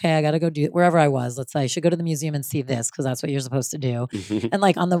like, okay, I got to go do wherever I was. Let's say I should go to the museum and see this because that's what you're supposed to do. And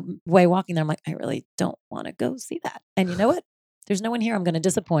like on the way walking there, I'm like, I really don't want to go see that. And you know what? There's no one here I'm going to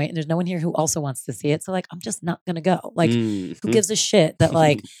disappoint, and there's no one here who also wants to see it. So like, I'm just not going to go. Like, who Mhm. gives a shit that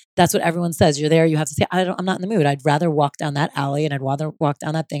like that's what everyone says. You're there, you have to say, I'm not in the mood. I'd rather walk down that alley and I'd rather walk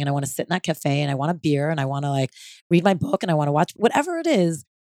down that thing and I want to sit in that cafe and I want a beer and I want to like read my book and I want to watch whatever it is.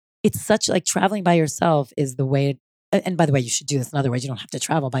 It's such like traveling by yourself is the way. And by the way, you should do this in other ways. You don't have to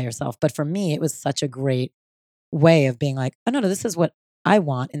travel by yourself. But for me, it was such a great way of being like, oh, no, this is what I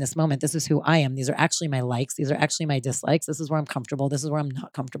want in this moment. This is who I am. These are actually my likes. These are actually my dislikes. This is where I'm comfortable. This is where I'm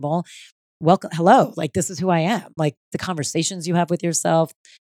not comfortable. Welcome. Hello. Like, this is who I am. Like, the conversations you have with yourself,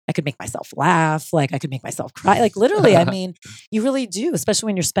 I could make myself laugh, like I could make myself cry. Like literally, I mean, you really do, especially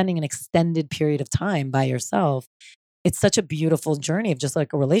when you're spending an extended period of time by yourself. It's such a beautiful journey of just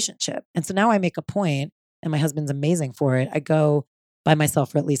like a relationship. And so now I make a point, and my husband's amazing for it. I go by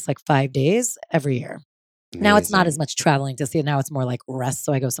myself for at least like 5 days every year. Now it's not as Amazing. much traveling to see it. Now it's more like rest.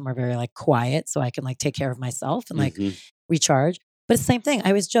 So I go somewhere very like quiet so I can like take care of myself and like Mhm. recharge. But it's the same thing. I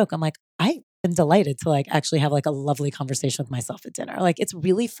always joke. I'm like, I am delighted to like actually have like a lovely conversation with myself at dinner. Like it's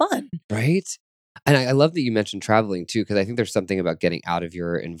really fun. Right? And I love that you mentioned traveling too, because I think there's something about getting out of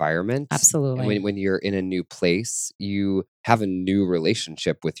your environment. And Absolutely. when you're in a new place, you have a new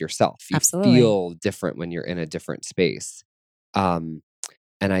relationship with yourself. You Absolutely. feel different when you're in a different space. Um,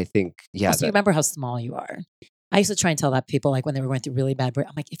 and I think, yeah, Also, you that remember how small you are. I used to try and tell that people like when they were going through really bad I'm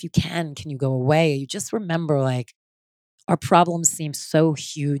like, if you can you go away? You just remember like our problems seem so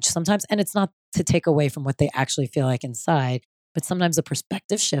huge sometimes. And it's not to take away from what they actually feel like inside, but sometimes a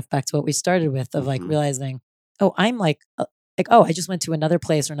perspective shift back to what we started with of like mhm, realizing, oh, I'm like, oh, I just went to another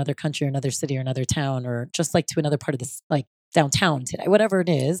place or another country or another city or another town or just like to another part of this, like downtown today, whatever it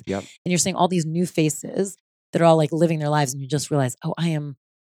is. yep. And you're seeing all these new faces that are all like living their lives. And you just realize, oh, I am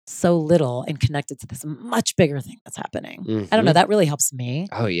so little and connected to this much bigger thing that's happening. I don't know. Mhm. That really helps me.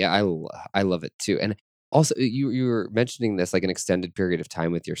 Oh yeah, I love it too. And also, you were mentioning this like an extended period of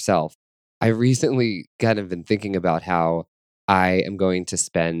time with yourself. I recently kind of been thinking about how I am going to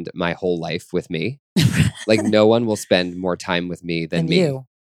spend my whole life with me. Like no one will spend more time with me than And me. you.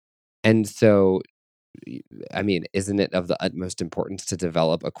 And so, I mean, isn't it of the utmost importance to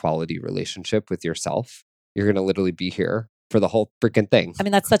develop a quality relationship with yourself? You're going to literally be here for the whole freaking thing. I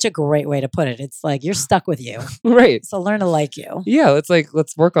mean, that's such a great way to put it. It's like you're stuck with you. Right. So learn to like you. Yeah,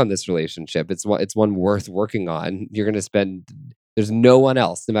 let's work on this relationship. It's one worth working on. You're going to spend there's no one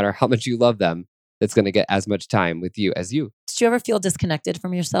else, no matter how much you love them, that's going to get as much time with you as you. Did you ever feel disconnected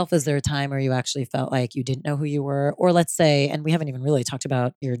from yourself? Is there a time where you actually felt like you didn't know who you were? Or let's say, and we haven't even really talked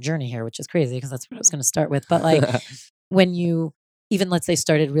about your journey here, which is crazy because that's what I was going to start with. But like when you even, let's say,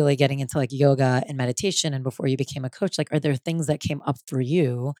 started really getting into like yoga and meditation and before you became a coach, like are there things that came up for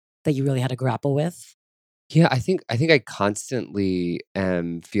you that you really had to grapple with? Yeah, I constantly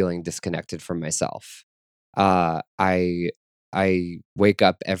am feeling disconnected from myself. I wake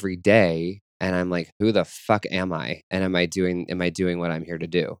up every day and I'm like, who the fuck am I? And am I doing what I'm here to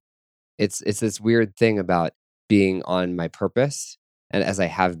do? It's this weird thing about being on my purpose. And as I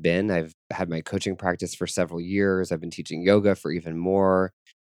have been, I've had my coaching practice for several years. I've been teaching yoga for even more.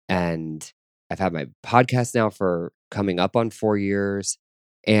 And I've had my podcast now for coming up on 4 years.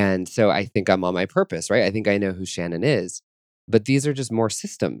 And so I think I'm on my purpose, right? I think I know who Shannon is. But these are just more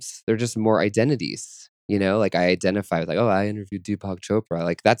systems. They're just more identities. Like I identify with like, oh, I interviewed Deepak Chopra.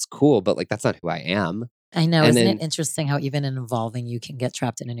 Like that's cool, but like that's not who I am. I know. And Isn't then it interesting how even in evolving, you can get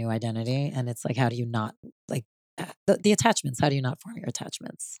trapped in a new identity? And it's like, how do you not like the attachments? How do you not form your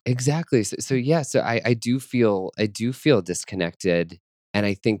attachments? exactly. So yeah, so I do feel disconnected. And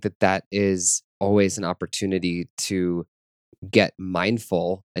I think that is always an opportunity to get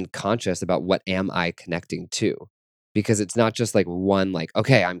mindful and conscious about what am I connecting to? Because it's not just like one like,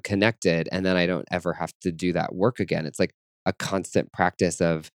 okay, I'm connected and then I don't ever have to do that work again. It's like a constant practice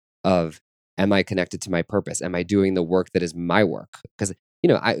of am I connected to my purpose? Am I doing the work that is my work? Because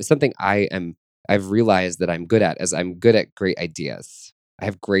something I've realized that I'm good at is I'm good at great ideas. I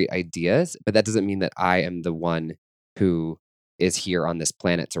have great ideas, but that doesn't mean that I am the one who is here on this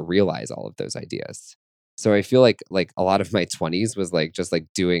planet to realize all of those ideas. So I feel like a lot of my 20s was like just like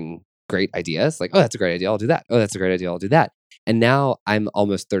doing great ideas. Like, oh, that's a great idea. I'll do that. Oh, that's a great idea. I'll do that. And now I'm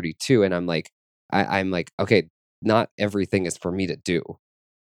almost 32 and I'm like, okay, not everything is for me to do.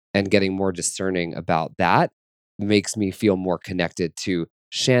 And getting more discerning about that makes me feel more connected to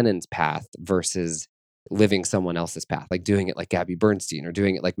Shannon's path versus living someone else's path, like doing it like Gabby Bernstein or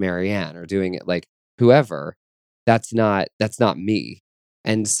doing it like Marianne or doing it like whoever. That's not me.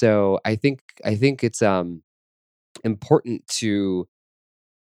 And so I think it's important to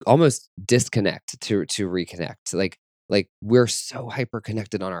almost disconnect to reconnect. Like we're so hyper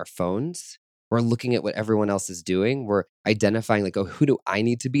connected on our phones. We're looking at what everyone else is doing. We're identifying like, oh, who do I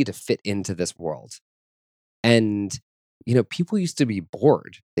need to be to fit into this world? And people used to be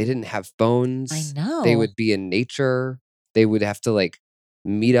bored. They didn't have I phones. They know. would be in nature. They would have to like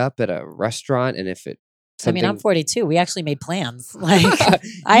meet up at a restaurant and if it I mean, I'm something 42. We actually made plans. Like,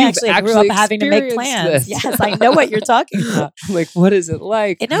 I you've actually grew up actually having to make experienced plans. this. Yes, I know what you're talking about. I'm like, what is it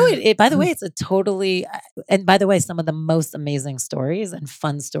like? By the way, it's a totally, and by the way, some of the most amazing stories and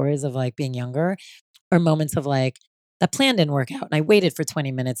fun stories of like being younger are moments of like, the plan didn't work out and I waited for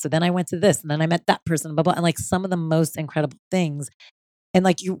 20 minutes. So then I went to this and then I met that person, blah, blah. And like some of the most incredible things. And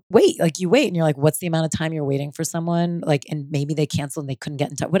like you wait and you're like, what's the amount of time you're waiting for someone? Like, and maybe they canceled and they couldn't get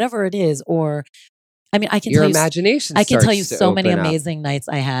in touch, whatever it is. Or, I mean, Your imagination I can tell you starts to so many open up. amazing nights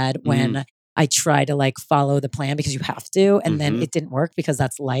I had Mhm. when I try to like follow the plan because you have to, and then Mhm. it didn't work because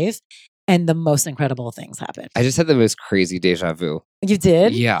that's life. And the most incredible things happen. I just had the most crazy deja vu. You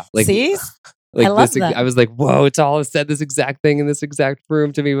did? Yeah, like See? like I love this. that. I was like, whoa! It's all said this exact thing in this exact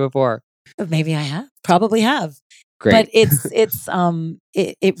room to me before. Maybe I have. Probably have. Great. But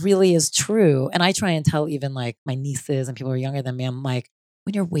it really is true. And I try and tell even like my nieces and people who are younger than me, I'm like,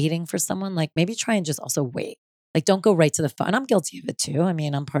 when you're waiting for someone, like maybe try and just also wait. Like don't go right to the phone. And I'm guilty of it too. I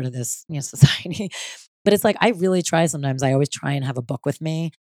mean, I'm part of this society. But it's like I really try sometimes. I always try and have a book with me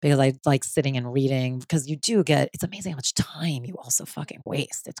because I like sitting and reading because it's amazing how much time you also fucking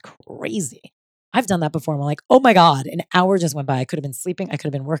waste. It's crazy. I've done that before. I'm like, oh my God, an hour just went by. I could have been sleeping. I could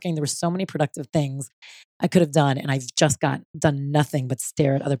have been working. There were so many productive things I could have done. And I've just done nothing but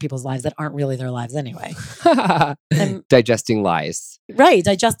stare at other people's lives that aren't really their lives anyway. Digesting lies. Right.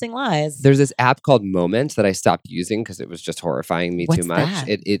 Digesting lies. There's this app called Moment that I stopped using because it was just horrifying me too What's much.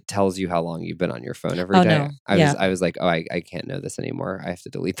 that? It tells you how long you've been on your phone every Oh, day. no. I was like, oh, I can't know this anymore. I have to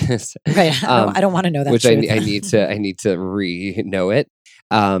delete this. Right. I don't want to know that. Which truth. I need to re-know it.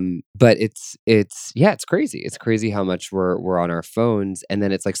 But it's crazy. It's crazy how much we're on our phones, and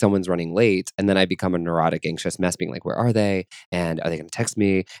then it's like someone's running late, and then I become a neurotic, anxious mess, being like, where are they? And are they going to text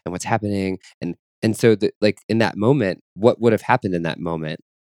me? And what's happening? And so like in that moment, what would have happened in that moment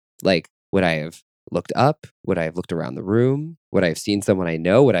Like, would I have looked up? Would I have looked around the room? Would I have seen someone I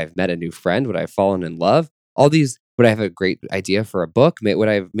know? Would I have met a new friend? Would I have fallen in love? All these, would I have a great idea for a book? Would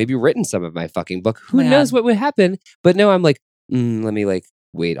I have maybe written some of my fucking book? Oh my Who knows God. what would happen? But no, I'm like, let me like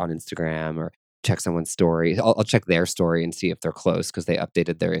wait on Instagram or check someone's story. I'll check their story and see if they're close because they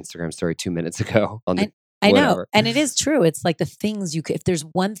updated their Instagram story 2 minutes ago on the I know. whatever. And it is true. It's like the things you could, if there's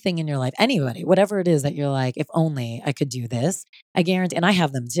one thing in your life, anybody, whatever it is that you're like, if only I could do this, I guarantee, and I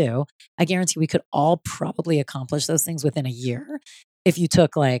have them too, I guarantee we could all probably accomplish those things within a year if you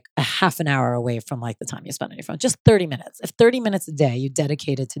took like a half an hour away from like the time you spend on your phone, just 30 minutes. If 30 minutes a day you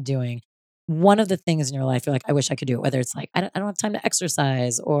dedicated to doing one of the things in your life, you're like, I wish I could do it, whether it's like, I don't have time to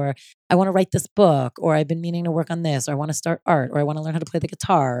exercise, or I want to write this book, or I've been meaning to work on this, or I want to start art, or I want to learn how to play the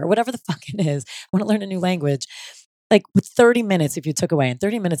guitar, or whatever the fuck it is. I want to learn a new language. Like with 30 minutes, if you took away, and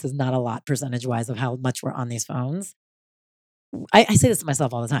 30 minutes is not a lot percentage wise of how much we're on these phones. I say this to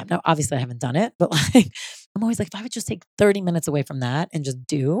myself all the time. Now, obviously, I haven't done it, but like, I'm always like, if I would just take 30 minutes away from that and just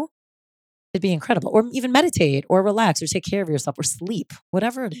do, it'd be incredible. Or even meditate, or relax, or take care of yourself, or sleep,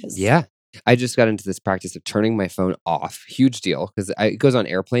 whatever it is. Yeah. I just got into this practice of turning my phone off. Huge deal because it goes on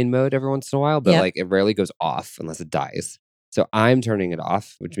airplane mode every once in a while, but Yep. like it rarely goes off unless it dies. So I'm turning it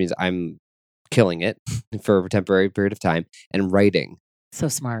off, which means I'm killing it for a temporary period of time and writing. So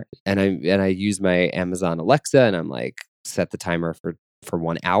smart. And I use my Amazon Alexa and I'm like, set the timer for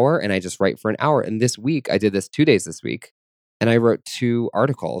 1 hour and I just write for an hour. And this week, I did this 2 days this week. And I wrote 2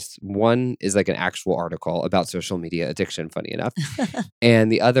 articles. One is like an actual article about social media addiction, funny enough.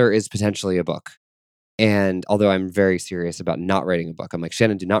 And the other is potentially a book. And although I'm very serious about not writing a book, I'm like,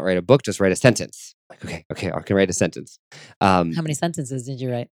 Shannon, do not write a book, just write a sentence. Like, okay, I can write a sentence. How many sentences did you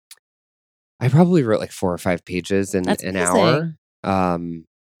write? I probably wrote like 4 or 5 pages in That's an amazing. hour.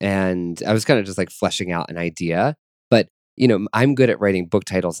 And I was kind of just like fleshing out an idea. But, I'm good at writing book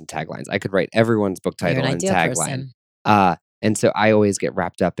titles and taglines. I could write everyone's book You're title an and idea tagline. person. And so I always get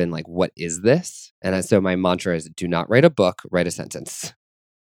wrapped up in like, what is this? And so my mantra is do not write a book, write a sentence.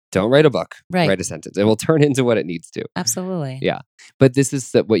 Don't write a book, Right. write a sentence. It will turn into what it needs to. Absolutely. Yeah. But this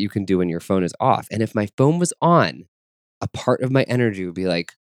is what you can do when your phone is off. And if my phone was on, a part of my energy would be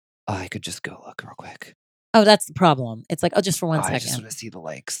like, oh, I could just go look real quick. Oh, that's the problem. It's like, oh, just for 1 I just second. want to see the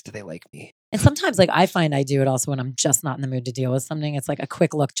likes. Do they like me? And sometimes, like, I find I do it also when I'm just not in the mood to deal with something. It's like a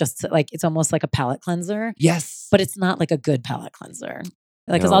quick look, just to, like, it's almost like a palate cleanser, Yes. but it's not like a good palate cleanser.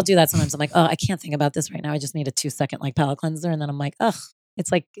 Like, because No. I'll do that sometimes. I'm like, oh, I can't think about this right now. I just need a 2-second like palate cleanser, and then I'm like, ugh.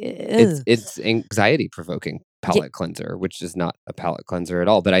 It's like, It's anxiety provoking palate cleanser, which is not a palate cleanser at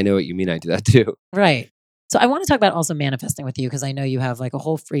all. But I know what you mean. I do that too. right. So I want to talk about also manifesting with you, because I know you have like a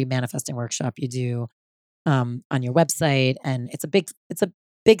whole free manifesting workshop you do on your website, and it's a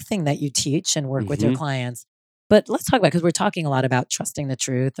big thing that you teach and work with your Mhm. clients. But let's talk about, because we're talking a lot about trusting the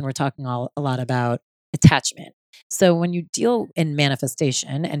truth, and we're talking a lot about attachment. So when you deal in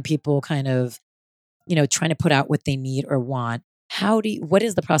manifestation and people kind of, trying to put out what they need or want, what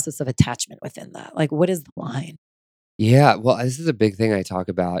is the process of attachment within that? Like, what is the line? Yeah, well, this is a big thing I talk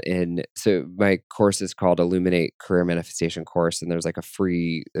about so my course is called Illuminate Career Manifestation course, and there's a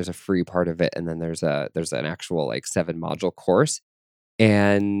free part of it, and then there's an actual like 7-module course.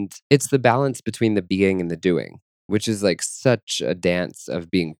 And it's the balance between the being and the doing, which is like such a dance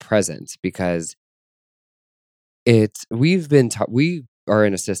of being present because we are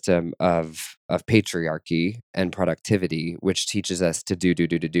in a system of patriarchy and productivity, which teaches us to do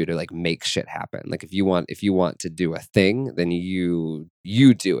to like make shit happen. Like if you want to do a thing, then you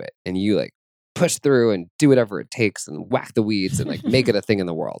do it and you like push through and do whatever it takes and whack the weeds and like make it a thing in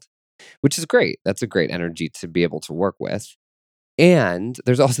the world, which is great. That's a great energy to be able to work with. And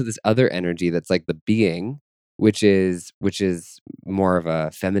there's also this other energy that's like the being, which is more of a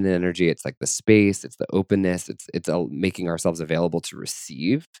feminine energy. It's like the space, it's the openness, it's making ourselves available to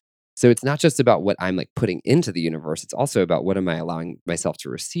receive. So it's not just about what I'm like putting into the universe, it's also about what am I allowing myself to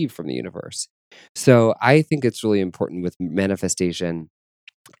receive from the universe. So I think it's really important with manifestation,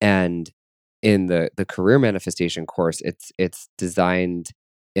 and in the career manifestation course, it's designed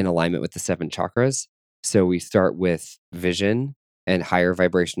in alignment with the 7 chakras. So we start with vision and higher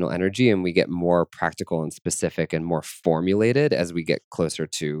vibrational energy, and we get more practical and specific and more formulated as we get closer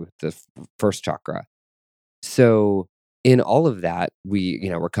to the first chakra. So in all of that,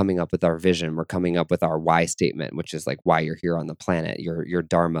 we're coming up with our vision. We're coming up with our why statement, which is like why you're here on the planet, your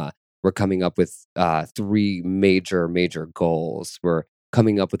dharma. We're coming up with 3 major goals. We're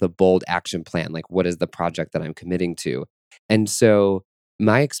coming up with a bold action plan. Like, what is the project that I'm committing to? And so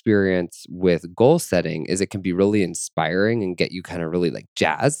my experience with goal setting is it can be really inspiring and get you kind of really like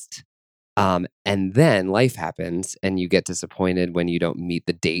jazzed. And then life happens and you get disappointed when you don't meet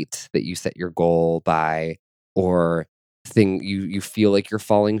the date that you set your goal by, or you feel like you're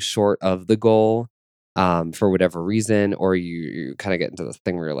falling short of the goal for whatever reason, or you kind of get into this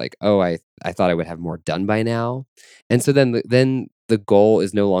thing where you're like, oh, I thought I would have more done by now. And so then the goal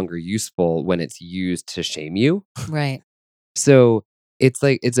is no longer useful when it's used to shame you. Right. So it's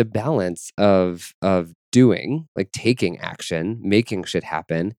like it's a balance of doing, like taking action, making shit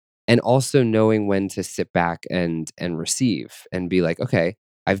happen, and also knowing when to sit back and receive and be like, okay,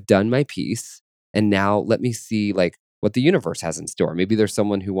 I've done my piece, and now let me see like what the universe has in store. Maybe there's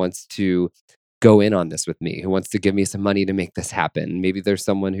someone who wants to go in on this with me, who wants to give me some money to make this happen. Maybe there's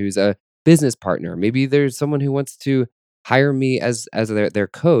someone who's a business partner. Maybe there's someone who wants to hire me as their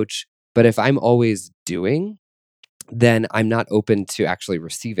coach. But if I'm always doing, then I'm not open to actually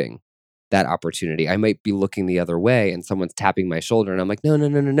receiving that opportunity. I might be looking the other way and someone's tapping my shoulder and I'm like, no, no,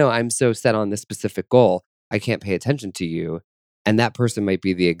 no, no, no. I'm so set on this specific goal. I can't pay attention to you. And that person might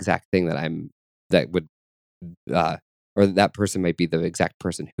be the exact thing that would, uh, or that person might be the exact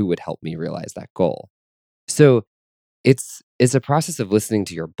person who would help me realize that goal. So it's a process of listening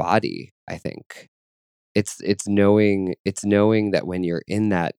to your body, I think. It's knowing that when you're in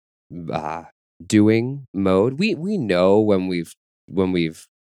that uh, doing mode, we know when we've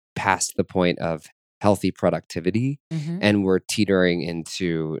passed the point of healthy productivity Hmm. and we're teetering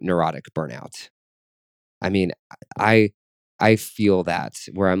into neurotic burnout. I mean, I I feel that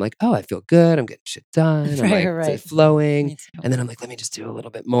where I'm like, oh, I feel good, I'm getting shit done, I'm Right, like right. flowing, Me too. and then I'm like, let me just do a little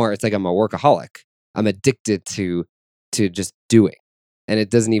bit more. It's like I'm a workaholic. I'm addicted to just doing. And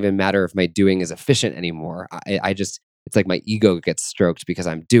it doesn't even matter if my doing is efficient anymore. I just it's like my ego gets stroked because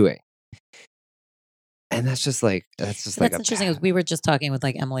I'm doing. And that's just like That's a interesting bad. because we were just talking with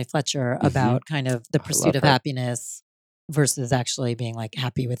like Emily Fletcher Hmm. about kind of the I pursuit love of her. happiness versus actually being like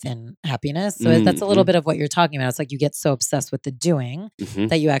happy within happiness. So that's a little Hmm. bit of what you're talking about. It's like you get so obsessed with the doing Hmm.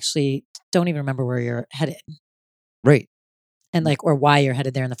 that you actually don't even remember where you're headed Right. and like or why you're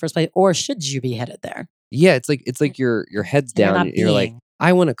headed there in the first place, or should you be headed there? Yeah, it's like your head's And you're down not and you're like, being.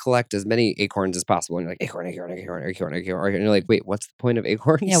 I want to collect as many acorns as possible. And you're like, acorn, acorn, acorn, acorn, acorn. And you're like, wait, what's the point of Yeah, why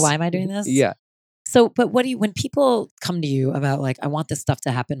acorns? am I doing this? Yeah. So, but what do you, when people come to you about like, I want this stuff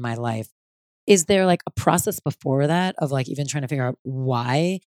to happen in my life, is there like a process before that of like even trying to figure out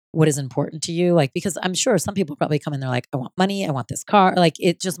why, what is important to you? Like, because I'm sure some people probably come in, they're like, I want money, I want this car. Like,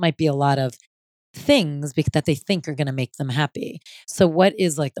 it just might be a lot of things that they think are going to make them happy. So, what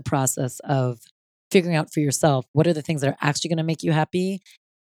is like the process of figuring out for yourself what are the things that are actually going to make you happy?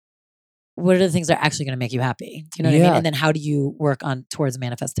 What are the things that are actually going to make you happy? Do you know what I mean? Yeah. And then how do you work on towards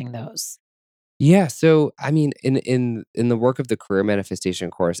manifesting those? Yeah. So I mean, in the work of the career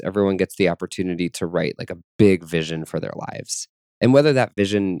manifestation course, everyone gets the opportunity to write like a big vision for their lives. And whether that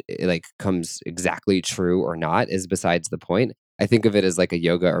vision like comes exactly true or not is besides the point. I think of it as like a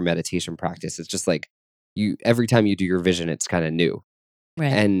yoga or meditation practice. It's just like you every time you do your vision, it's kind of new.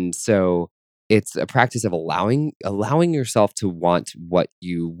 Right. And so it's a practice of allowing yourself to want what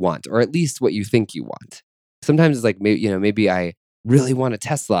you want, or at least what you think you want. Sometimes it's like maybe I really want a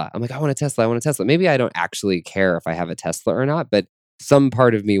Tesla. I'm like, I want a Tesla, I want a Tesla. Maybe I don't actually care if I have a Tesla or not, but some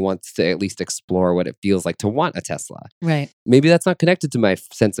part of me wants to at least explore what it feels like to want a Tesla. Right. Maybe that's not connected to my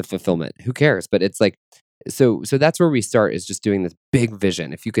sense of fulfillment. Who cares? But it's like so that's where we start is just doing this big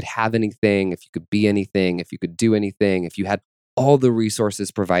vision. If you could have anything, if you could be anything, if you could do anything, if you had all the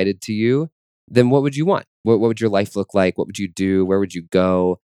resources provided to you, then what would you want? What would your life look like? What would you do? Where would you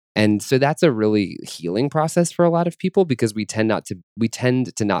go? And so that's a really healing process for a lot of people because we tend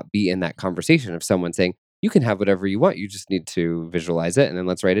to not be in that conversation of someone saying, you can have whatever you want. You just need to visualize it and then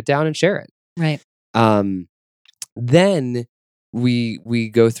let's write it down and share it. Right. Um, then we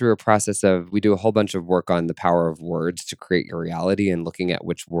go through a process of we do a whole bunch of work on the power of words to create your reality and looking at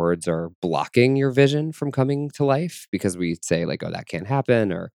which words are blocking your vision from coming to life because we say like, oh, that can't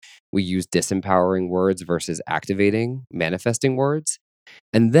happen, or we use disempowering words versus activating manifesting words.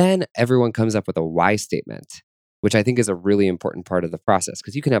 And then everyone comes up with a why statement, which I think is a really important part of the process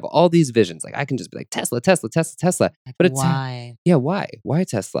because you can have all these visions. Like I can just be like Tesla, Tesla, Tesla, Tesla, Like, but why? yeah, why? Why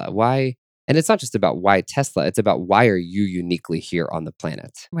Tesla? Why? And it's not just about why Tesla, it's about why are you uniquely here on the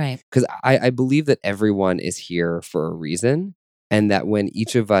planet? Right. Because I believe that everyone is here for a reason. And that when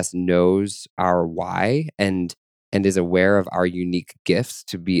each of us knows our why and is aware of our unique gifts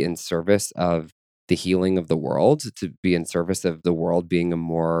to be in service of the healing of the world, to be in service of the world being a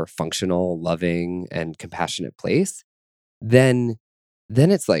more functional, loving, and compassionate place, then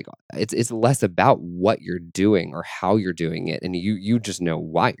it's like it's less about what you're doing or how you're doing it, and you just know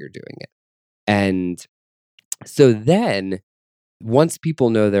why you're doing it. And so then once people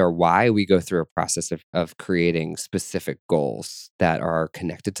know their why, we go through a process of creating specific goals that are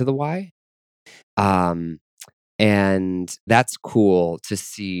connected to the why. Um, and that's cool to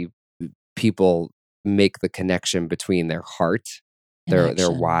see people make the connection between their heart, In their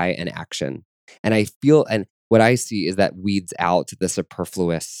action. why, and action. And I feel, and what I see is that weeds out the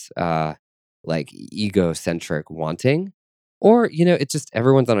superfluous, like egocentric wanting, or it's just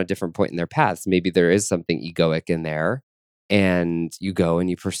everyone's on a different point in their paths. Maybe there is something egoic in there, and you go and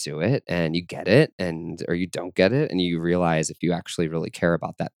you pursue it, and you get it, and or you don't get it, and you realize if you actually really care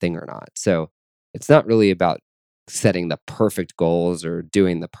about that thing or not. So it's not really about setting the perfect goals or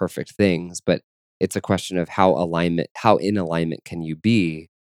doing the perfect things, but it's a question of how in alignment can you be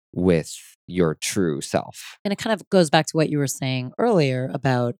with your true self. And it kind of goes back to what you were saying earlier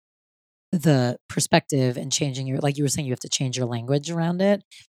about the perspective and changing your, like you were saying, you have to change your language around it.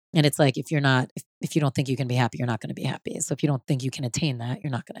 And it's like, if you don't think you can be happy, you're not going to be happy. So if you don't think you can attain that,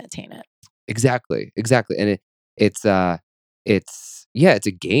 you're not going to attain it. Exactly. And it's a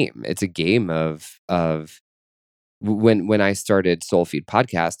game. It's a game of when I started Soul Feed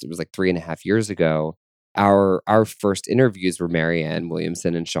podcast, it was like 3.5 years ago. Our first interviews were Marianne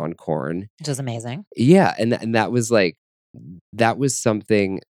Williamson and Sean Korn. Which is amazing. Yeah, and that was like that was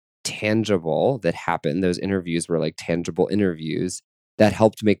something tangible that happened. Those interviews were like tangible interviews that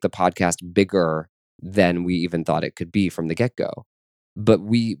helped make the podcast bigger than we even thought it could be from the get go. But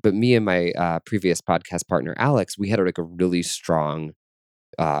me and my previous podcast partner Alex, we had like a really strong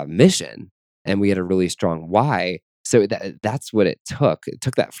mission, and we had a really strong why. So that's what it took. It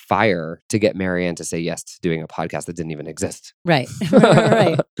took that fire to get Marianne to say yes to doing a podcast that didn't even exist. Right.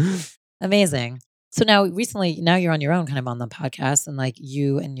 Right. Amazing. So now you're on your own kind of on the podcast, and like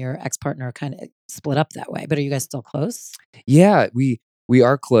you and your ex-partner kind of split up that way. But are you guys still close? Yeah, we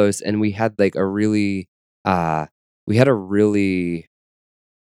are close, and we had like a really we had a really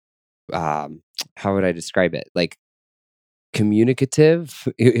how would I describe it? Like communicative,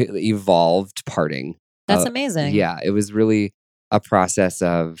 evolved parting. That's amazing. Yeah, it was really a process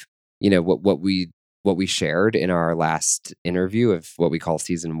of what we shared in our last interview of what we call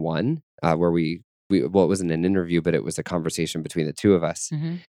season 1, where we well, it wasn't an interview, but it was a conversation between the two of us.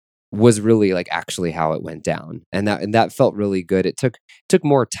 Hmm. Was really like actually how it went down, and that felt really good. It took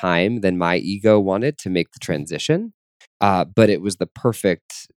more time than my ego wanted to make the transition, but it was the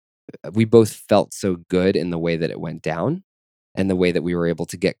perfect. We both felt so good in the way that it went down, and the way that we were able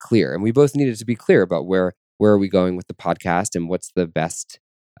to get clear. And we both needed to be clear about where are we going with the podcast, and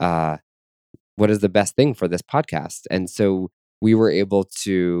uh, what is the best thing for this podcast. And so we were able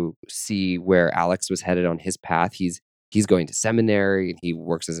to see where Alex was headed on his path. He's going to seminary, and he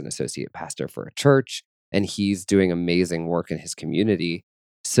works as an associate pastor for a church, and he's doing amazing work in his community.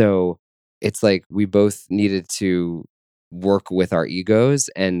 So it's like we both needed to work with our egos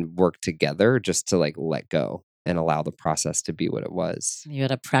and work together just to like let go and allow the process to be what it was. You got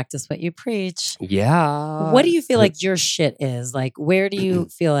to practice what you preach. Yeah. What do you feel like your shit is? Like, where do you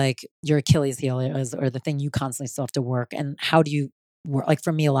feel like your Achilles heel is, or the thing you constantly still have to work? And how do you work? Like,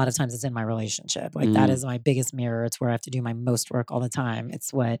 for me, a lot of times it's in my relationship. Like, that is my biggest mirror. It's where I have to do my most work all the time.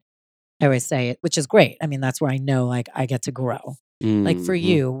 It's what I always say, which is great. I mean, that's where I know like I get to grow. Like, for Mhm.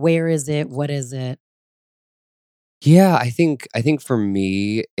 you, where is it? What is it? Yeah, I think for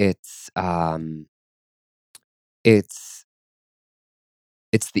me it's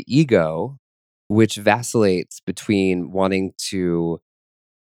it's the ego, which vacillates between wanting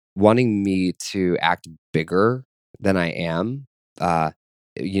me to act bigger than I am, uh,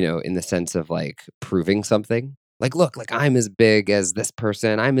 in the sense of like proving something. Like, look, like I'm as big as this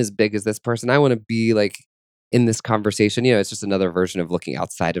person. I'm as big as this person. I want to be like in this conversation. It's just another version of looking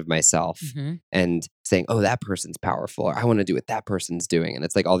outside of myself Hmm. and saying, oh, that person's powerful, or I want to do what that person's doing. And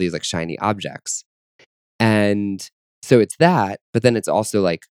it's like all these like shiny objects. And so it's that, but then it's also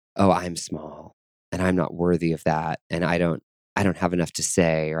like, oh, I'm small and I'm not worthy of that. And I don't have enough to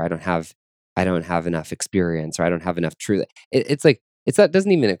say, or I don't have enough experience, or I don't have enough truth. It's like that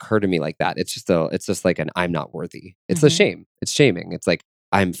doesn't even occur to me like that. It's just like an I'm not worthy. It's a Hmm. shame. It's shaming. It's like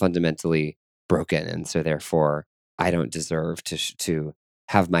I'm fundamentally broken, and so therefore I don't deserve to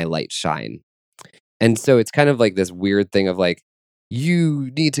have my light shine. And so it's kind of like this weird thing of like,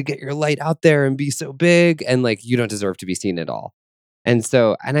 you need to get your light out there and be so big, and like you don't deserve to be seen at all. And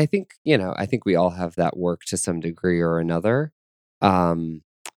so, and I think we all have that work to some degree or another. Um,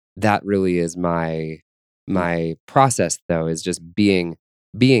 that really is my process though, is just being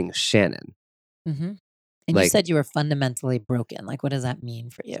Shannon. Hmm. And you Like, said you were fundamentally broken. Like, what does that mean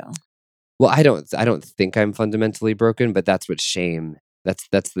for you? well, I don't think I'm fundamentally broken, but that's what shame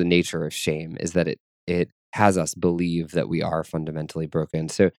that's the nature of shame, is that it has us believe that we are fundamentally broken.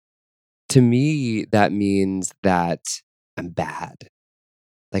 So to me, that means that I'm bad.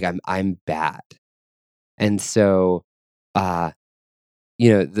 Like I'm bad. And so uh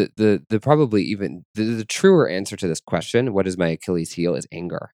the probably even the truer answer to this question, what is my Achilles heel, is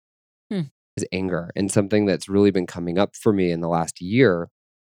anger. Hmm. Is anger. And something that's really been coming up for me in the last year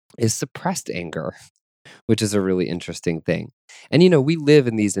is suppressed anger, which is a really interesting thing. And we live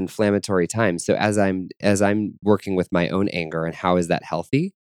in these inflammatory times. So as I'm working with my own anger and how is that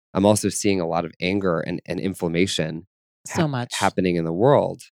healthy, I'm also seeing a lot of anger and inflammation So much. happening in the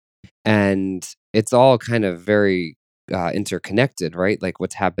world. And it's all kind of very interconnected, right? Like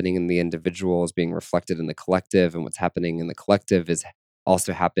what's happening in the individual is being reflected in the collective, and what's happening in the collective is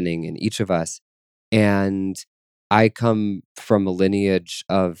also happening in each of us. And I come from a lineage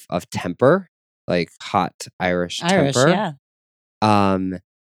of temper, like hot Irish Irish, temper. yeah. Um,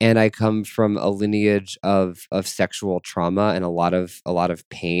 and I come from a lineage of sexual trauma and a lot of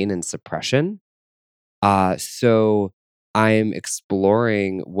pain and suppression. So I'm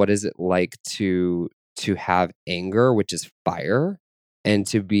exploring what is it like to have anger, which is fire, and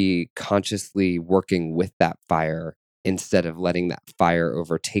to be consciously working with that fire instead of letting that fire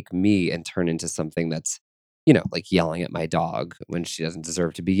overtake me and turn into something that's, like yelling at my dog when she doesn't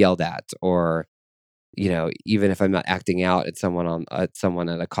deserve to be yelled at, or even if I'm not acting out at someone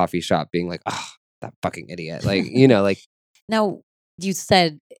at a coffee shop being like, "Oh, that fucking idiot." Like, like Now, you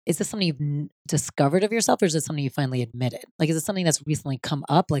said, is this something you've discovered of yourself, or is this something you finally admitted? Like, is this something that's recently come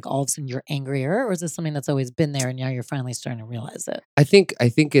up? Like, all of a sudden you're angrier, or is this something that's always been there and now you're finally starting to realize it? I think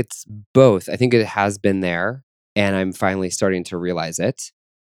it's both. I think it has been there, and I'm finally starting to realize it.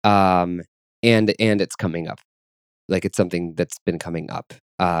 Um, and it's coming up. Like it's something that's been coming up.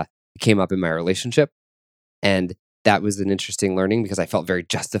 It came up in my relationship, and that was an interesting learning because I felt very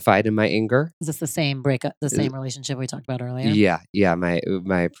justified in my anger. Is this the same breakup, the Uh, same relationship we talked about earlier? Yeah, yeah.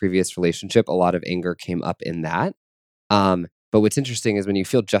 My previous relationship, a lot of anger came up in that. But what's interesting is when you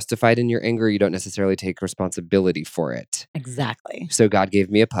feel justified in your anger, you don't necessarily take responsibility for it. Exactly. So God gave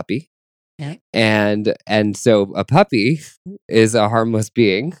me a puppy. Yeah. And so a puppy is a harmless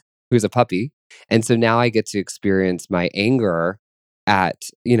being who's a puppy. And so now I get to experience my anger at,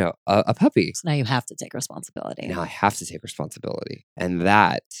 a puppy. So now you have to take responsibility. Now I have to take responsibility. And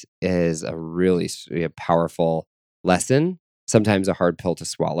that is a really powerful lesson, sometimes a hard pill to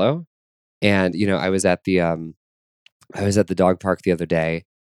swallow. And, I was at the dog park the other day,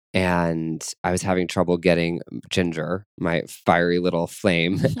 and I was having trouble getting Ginger, my fiery little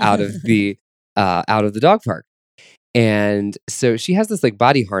flame, out of the dog park. And so she has this like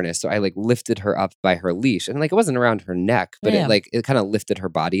body harness. So I like lifted her up by her leash, and like it wasn't around her neck, but Yeah. it kind of lifted her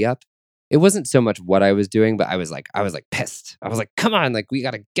body up. It wasn't so much what I was doing, but I was like pissed. I was like, come on, like we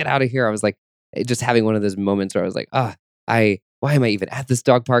gotta get out of here. I was like just having one of those moments where I was like, why am I even at this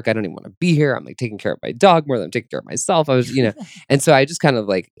dog park? I don't even want to be here. I'm like taking care of my dog more than I'm taking care of myself. I was, and so I just kind of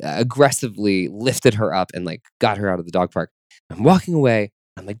like aggressively lifted her up and like got her out of the dog park. I'm walking away.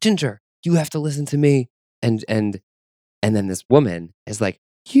 I'm like, Ginger, you have to listen to me. And then this woman is like,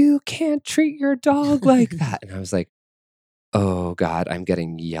 you can't treat your dog like that. And I was like, oh God, I'm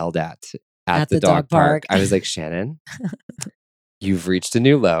getting yelled at the dog park. I was like, Shannon, you've reached a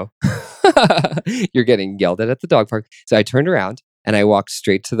new low. You're getting yelled at the dog park. So I turned around and I walked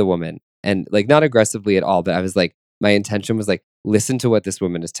straight to the woman, and like not aggressively at all, but I was like, my intention was like, listen to what this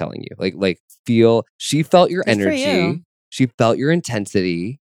woman is telling you. She felt your Good for you. energy. She felt your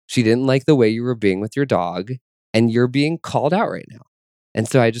intensity. She didn't like the way you were being with your dog, and you're being called out right now. And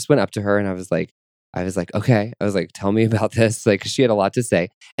so I just went up to her and I was like, okay. I was like, tell me about this. Like, 'cause she had a lot to say.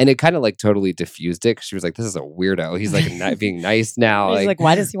 And it kind of like totally diffused it. 'Cause she was like, this is a weirdo. He's like being nice now. He's like,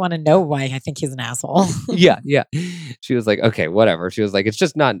 why does he want to know why I think he's an asshole? Yeah, yeah. She was like, okay, whatever. She was like, it's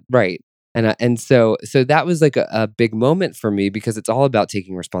just not right. And so that was like a big moment for me because it's all about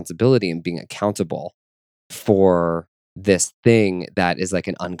taking responsibility and being accountable for this thing that is like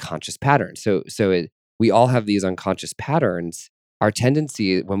an unconscious pattern. We all have these unconscious patterns. Our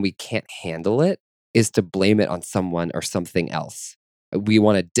tendency when we can't handle it is to blame it on someone or something else. We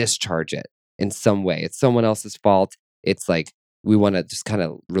want to discharge it in some way. It's someone else's fault. It's like we want to just kind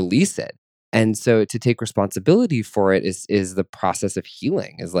of release it. And so to take responsibility for it is the process of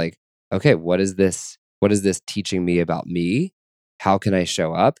healing. Is like, okay, what is this? What is this teaching me about me? How can I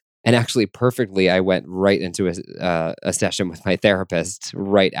show up? And actually, perfectly, I went right into a session with my therapist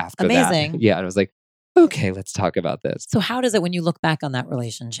right after that. Amazing. Yeah, and I was like, okay, let's talk about this. So how does it, when you look back on that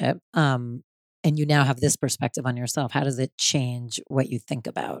relationship, and you now have this perspective on yourself, how does it change what you think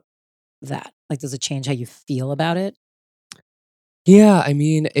about that? Like, does it change how you feel about it? Yeah, I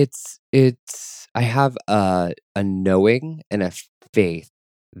mean, it's I have a knowing and a faith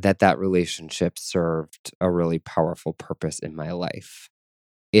that that relationship served a really powerful purpose in my life.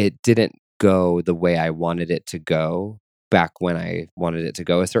 It didn't go the way I wanted it to go back when I wanted it to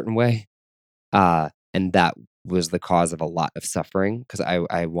go a certain way. And that was the cause of a lot of suffering because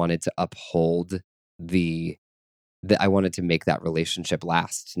I wanted to uphold the I wanted to make that relationship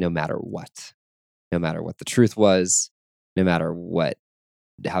last no matter what the truth was, no matter what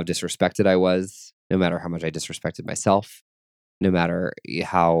how disrespected I was, no matter how much I disrespected myself, no matter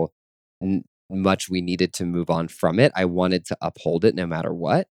how much we needed to move on from it. I wanted to uphold it no matter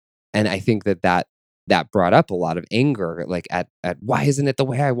what. And I think that brought up a lot of anger, like at why isn't it the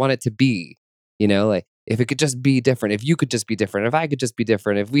way I want it to be? Like if it could just be different, if you could just be different, if I could just be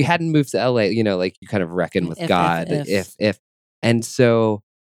different, if we hadn't moved to LA, like you kind of reckon with God, if, and so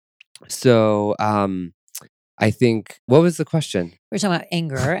I think what was the question? We're talking about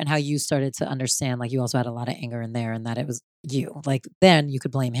anger and how you started to understand, like you also had a lot of anger in there and that it was you. Like then you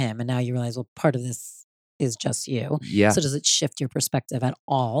could blame him. And now you realize, well, part of this is just you. Yeah. So does it shift your perspective at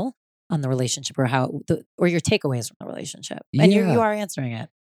all on the relationship or or your takeaways from the relationship? And you Yeah. are answering it.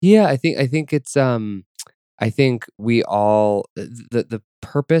 Yeah, I think it's I think we all the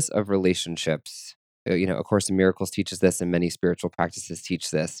purpose of relationships, A Course in Miracles teaches this and many spiritual practices teach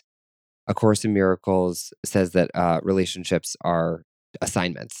this. A Course in Miracles says that relationships are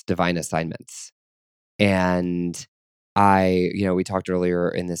assignments, divine assignments. And we talked earlier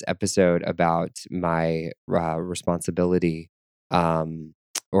in this episode about my responsibility, um,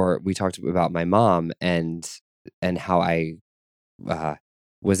 or we talked about my mom and how I uh,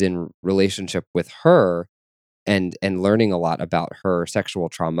 was in relationship with her and learning a lot about her sexual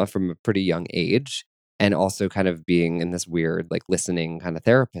trauma from a pretty young age, and also kind of being in this weird like listening kind of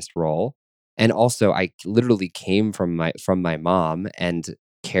therapist role. And also I literally came from my mom and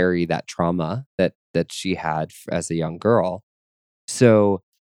carry that trauma that she had as a young girl. So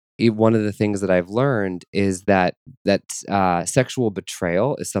one of the things that I've learned is that sexual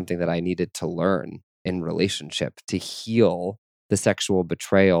betrayal is something that I needed to learn in relationship to heal the sexual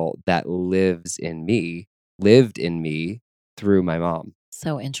betrayal that lived in me through my mom.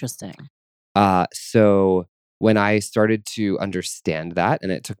 So interesting. So when I started to understand that,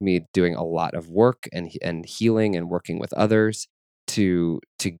 and it took me doing a lot of work and healing and working with others to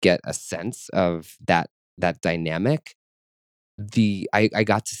get a sense of that dynamic, I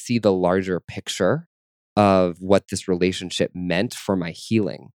got to see the larger picture of what this relationship meant for my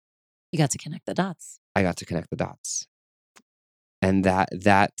healing. You got to connect the dots. I got to connect the dots. And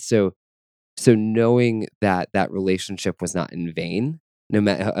so knowing that that relationship was not in vain, no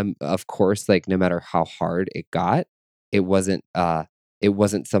matter of course, like no matter how hard it got, it wasn't it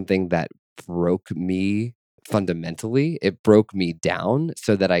wasn't something that broke me fundamentally. It broke me down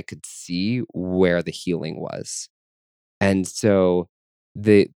so that I could see where the healing was. And so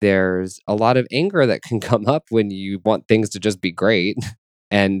there's a lot of anger that can come up when you want things to just be great.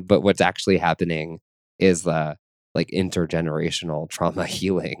 But what's actually happening is like intergenerational trauma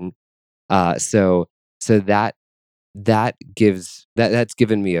healing. So that's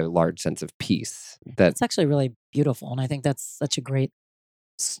given me a large sense of peace. That's actually really beautiful. And I think that's such a great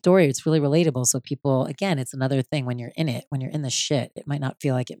story. It's really relatable. So people, again, it's another thing when you're in it, when you're in the shit, it might not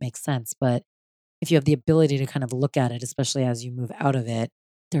feel like it makes sense. But if you have the ability to kind of look at it, especially as you move out of it,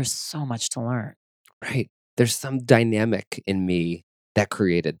 there's so much to learn. Right. There's some dynamic in me that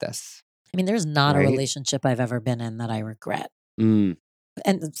created this. I mean, there's not a Right? relationship I've ever been in that I regret. Mm,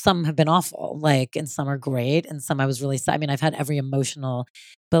 And some have been awful, like, and some are great, and some I was really sad. I mean, I've had every emotional,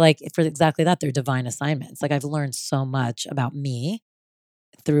 but like for exactly that, they're divine assignments. Like I've learned so much about me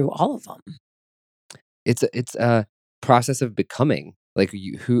through all of them. it's a process of becoming like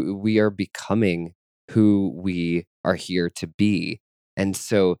who we are becoming who we are here to be. And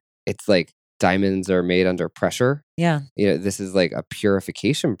so it's like diamonds are made under pressure. Yeah. This is like a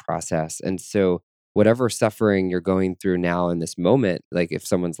purification process. And so whatever suffering you're going through now in this moment, like if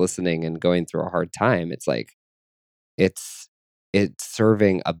someone's listening and going through a hard time, it's like it's it's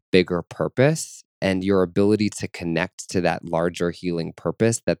serving a bigger purpose, and your ability to connect to that larger healing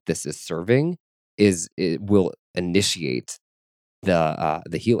purpose that this is serving is it will initiate the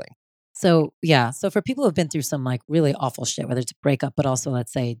healing. So yeah. So for people who've been through some like really awful shit, whether it's a breakup, but also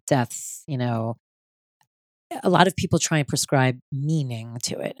let's say deaths, a lot of people try and prescribe meaning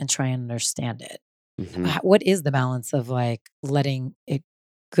to it and try and understand it. Mhm. What is the balance of like letting it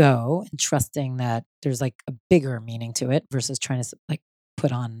go and trusting that there's like a bigger meaning to it versus trying to like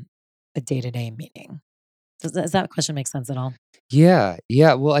put on a day to day meaning? Does that question make sense at all? Yeah,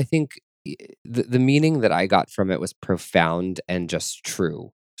 yeah. Well, I think the meaning that I got from it was profound and just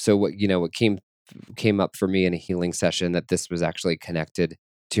true. So what came came up for me in a healing session that this was actually connected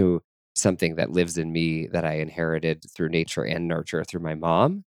to something that lives in me that I inherited through nature and nurture through my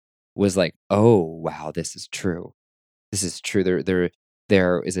mom, was like, oh wow, this is true. This is true.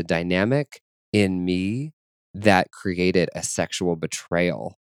 There is a dynamic in me that created a sexual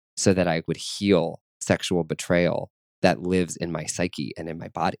betrayal so that I would heal sexual betrayal that lives in my psyche and in my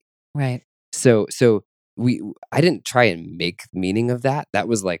body. Right. So I didn't try and make meaning of that. That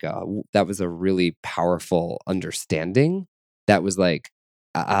was a really powerful understanding. That was like,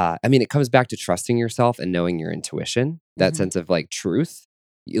 I mean, it comes back to trusting yourself and knowing your intuition. That Mhm. sense of like truth,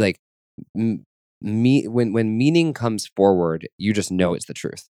 like when meaning comes forward, you just know it's the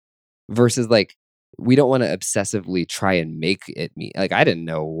truth. Versus like we don't want to obsessively try and make it mean. Like I didn't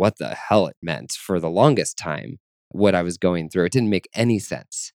know what the hell it meant for the longest time. What I was going through, it didn't make any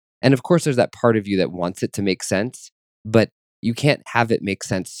sense. And of course, there's that part of you that wants it to make sense, but you can't have it make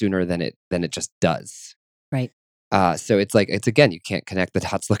sense sooner than it just does. Right. So it's like again, you can't connect the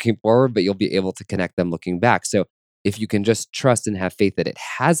dots looking forward, but you'll be able to connect them looking back. So if you can just trust and have faith that it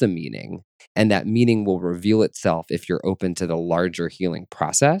has a meaning, and that meaning will reveal itself if you're open to the larger healing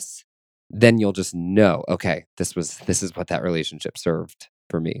process, then you'll just know, okay, this is what that relationship served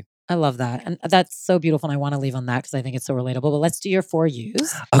for me. I love that. And that's so beautiful. And I want to leave on that because I think it's so relatable. But let's do your 4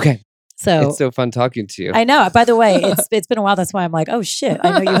 U's. Okay. So It's so fun talking to you. I know. By the way, it's been a while. That's why I'm like, oh shit.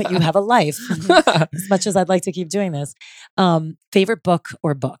 I know you have a life. As much as I'd like to keep doing this. Favorite book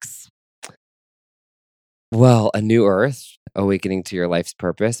or books? Well, A New Earth, Awakening to Your Life's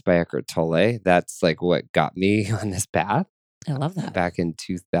Purpose by Eckhart Tolle. That's like what got me on this path I love that. back in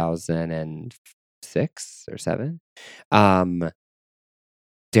 2006 or 7.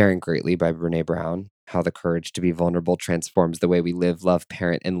 Daring Greatly by Brene Brown. How the Courage to be Vulnerable Transforms the Way We Live, Love,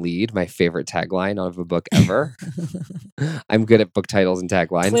 Parent, and Lead. My favorite tagline of a book ever. I'm good at book titles and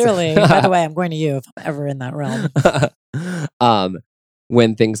taglines. Clearly. By the way, I'm going to you if I'm ever in that realm.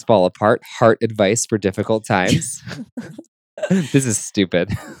 When Things Fall Apart, Heart Advice for Difficult Times. This is stupid.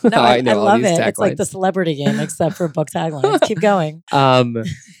 No, I know all love these it. taglines. It's like the celebrity game, except for book taglines. Keep going.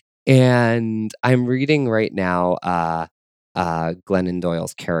 And I'm reading right now Glennon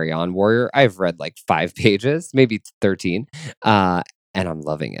Doyle's Carry On Warrior. I've read like 5 pages, maybe 13. And I'm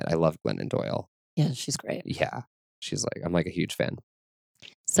loving it. I love Glennon Doyle. Yeah, she's great. Yeah. I'm like a huge fan.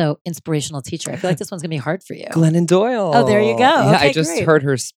 So, inspirational teacher. I feel like this one's going to be hard for you. Glennon Doyle. Oh, there you go. Yeah, Okay, I just great. heard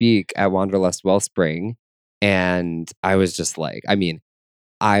her speak at Wanderlust Wellspring. And I was just like, I mean,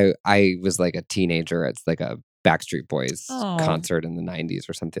 I was like a teenager. It's like a Backstreet Boys concert in the 90s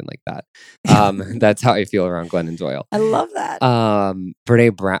or something like that. That's how I feel around Glennon Doyle. I love that.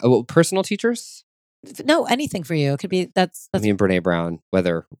 Brene Brown. Well, personal teachers? No, anything for you. It could be that's I mean, Brene Brown,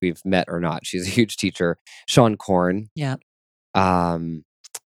 whether we've met or not, she's a huge teacher. Sean Korn. Yeah.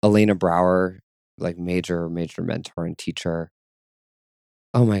 Elena Brower, like major mentor and teacher.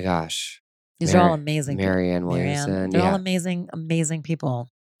 Oh my gosh. These are all amazing. Marianne Williamson. They're all amazing, amazing people.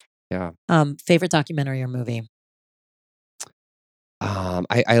 Yeah. Favorite documentary or movie?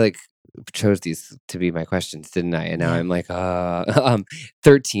 I like chose these to be my questions, didn't I? And now I'm like, 13th.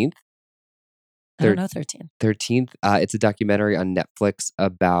 I don't know 13th. 13th. It's a documentary on Netflix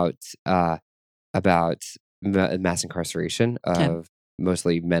about mass incarceration of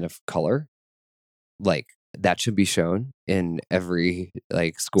mostly men of color. Like that should be shown in every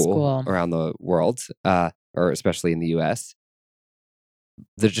like school around the world, or especially in the US.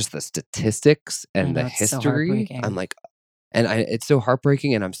 There's just the statistics and the history. So I'm like, it's so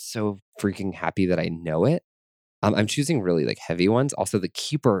heartbreaking, and I'm so freaking happy that I know it. I'm choosing really like heavy ones. Also, The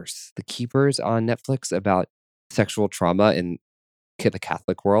Keepers on Netflix about sexual trauma in the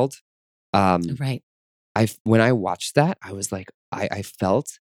Catholic world. Right. When I watched that, I was like, I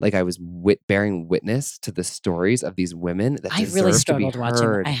felt like I was bearing witness to the stories of these women that I really struggled to be heard.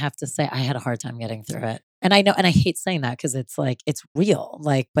 watching. I have to say, I had a hard time getting through it. And I know, and I hate saying that because it's like, it's real.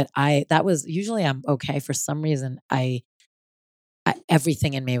 Like, but that was usually I'm okay. For some reason,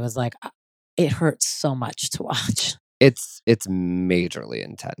 everything in me was like, it hurts so much to watch. It's majorly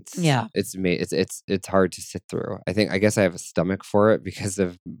intense. Yeah. It's hard to sit through. I guess I have a stomach for it because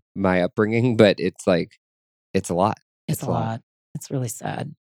of my upbringing, but it's like, it's a lot. It's a lot. It's really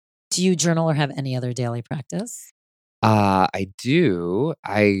sad. Do you journal or have any other daily practice? I do.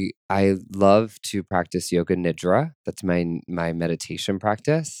 I love to practice yoga nidra. That's my meditation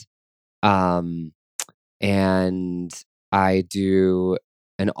practice. And I do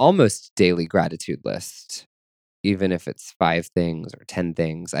an almost daily gratitude list, even if it's 5 things or 10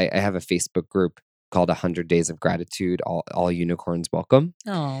 things. I have a Facebook group called 100 Days of Gratitude, all unicorns welcome.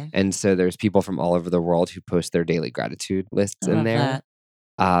 Oh. And so there's people from all over the world who post their daily gratitude lists in there.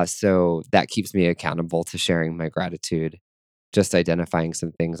 So that keeps me accountable to sharing my gratitude, just identifying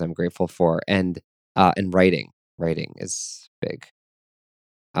some things I'm grateful for, and writing. Writing is big.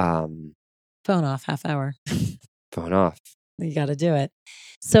 Um, Phone off, half hour. Phone off. You got to do it.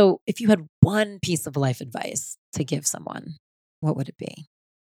 So, if you had one piece of life advice to give someone, what would it be?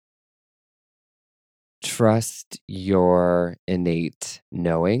 Trust your innate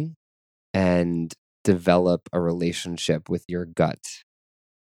knowing and develop a relationship with your gut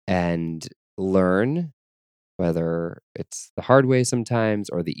and learn, whether it's the hard way sometimes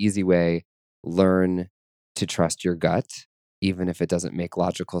or the easy way, learn to trust your gut. Even if it doesn't make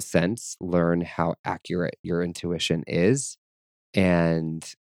logical sense, learn how accurate your intuition is. And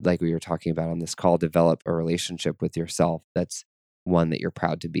like we were talking about on this call, develop a relationship with yourself that's one that you're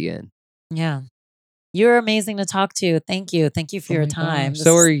proud to be in. Yeah. You're amazing to talk to. Thank you. Thank you for Oh your my time. gosh. This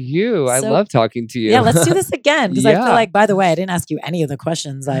So are is you. I so love talking to Yeah, you. let's do this again because I feel Yeah. like, by the way, I didn't ask you any of the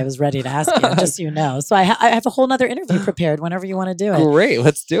questions I was ready to ask you, just so you know. So I have a whole nother interview prepared whenever you want to do it. Great.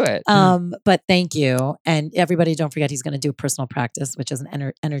 Let's do it. But thank you. And everybody, don't forget, he's going to do personal practice, which is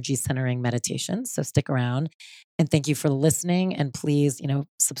an energy centering meditation. So stick around. And thank you for listening. And please,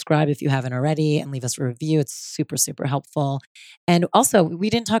 subscribe if you haven't already and leave us a review. It's super, super helpful. And also, we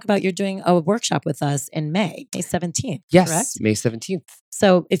didn't talk about you're doing a workshop with us in May 17th, Yes, correct? May 17th.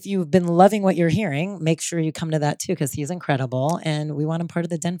 So if you've been loving what you're hearing, make sure you come to that too, because he's incredible and we want him part of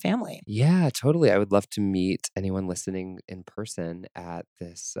the Den family. Yeah, totally. I would love to meet anyone listening in person at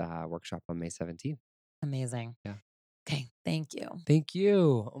this workshop on May 17th. Amazing. Yeah. Okay. Thank you. Thank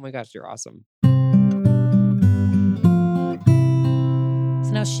you. Oh my gosh, you're awesome.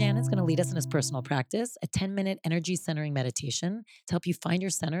 So now Shannon's going to lead us in his personal practice, a 10-minute energy centering meditation to help you find your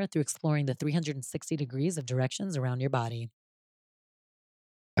center through exploring the 360 degrees of directions around your body.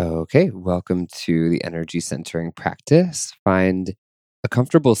 Okay, welcome to the energy centering practice. Find a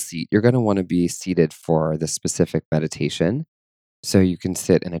comfortable seat. You're going to want to be seated for this specific meditation. So you can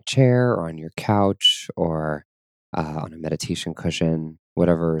sit in a chair or on your couch or on a meditation cushion,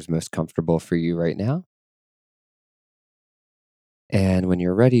 whatever is most comfortable for you right now. And when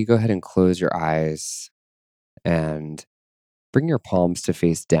you're ready, go ahead and close your eyes and bring your palms to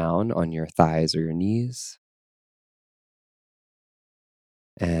face down on your thighs or your knees.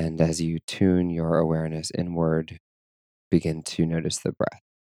 And as you tune your awareness inward, begin to notice the breath.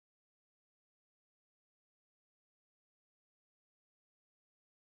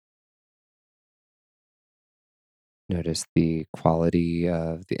 Notice the quality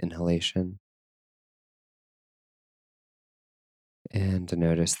of the inhalation and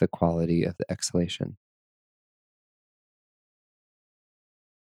notice the quality of the exhalation.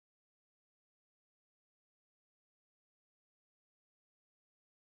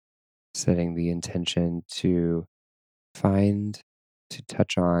 Setting the intention to find, to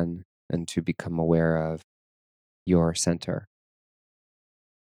touch on, and to become aware of your center.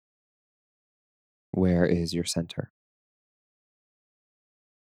 Where is your center?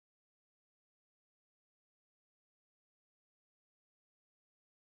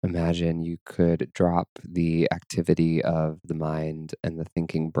 Imagine you could drop the activity of the mind and the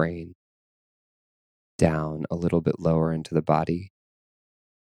thinking brain down a little bit lower into the body,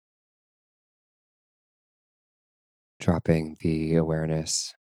 dropping the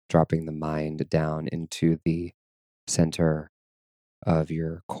awareness, dropping the mind down into the center of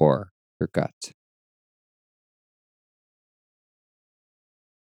your core, your gut.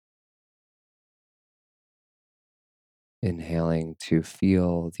 Inhaling to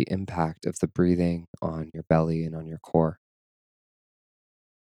feel the impact of the breathing on your belly and on your core.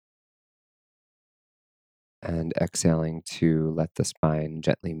 And exhaling to let the spine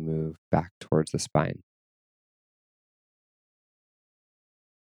gently move back towards the spine.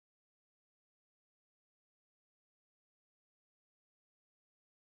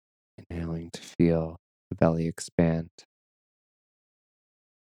 Inhaling to feel the belly expand.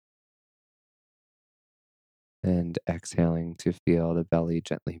 And exhaling to feel the belly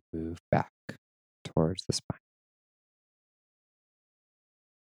gently move back towards the spine.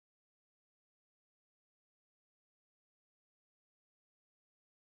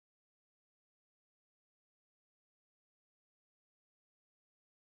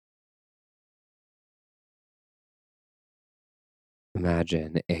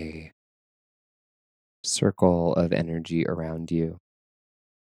 Imagine a circle of energy around you.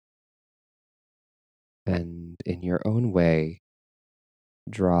 And in your own way,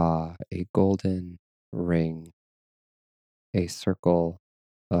 draw a golden ring, a circle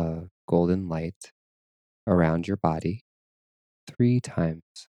of golden light around your body 3 times.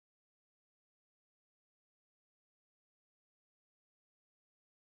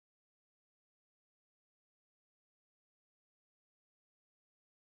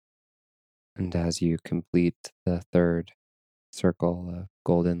 And as you complete the third circle of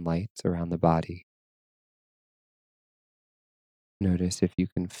golden light around the body, notice if you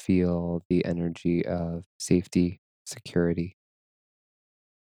can feel the energy of safety, security.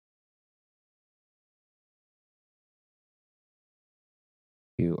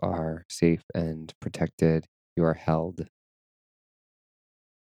 You are safe and protected. You are held,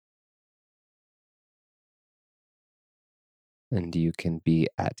 and you can be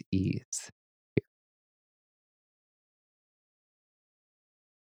at ease.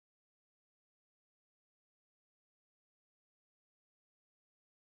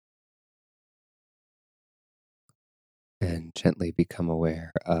 And gently become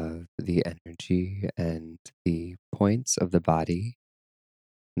aware of the energy and the points of the body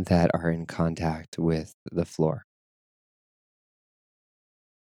that are in contact with the floor.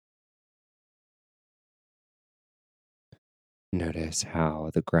 Notice how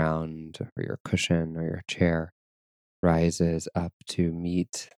the ground or your cushion or your chair rises up to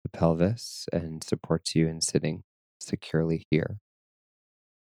meet the pelvis and supports you in sitting securely here.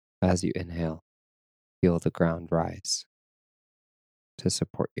 As you inhale, feel the ground rise to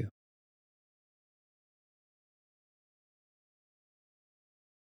support you.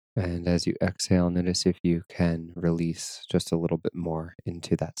 And as you exhale, notice if you can release just a little bit more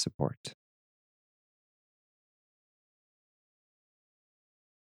into that support.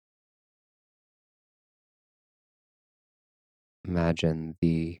 Imagine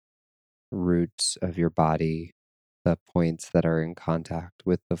the roots of your body, the points that are in contact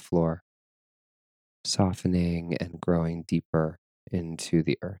with the floor, softening and growing deeper into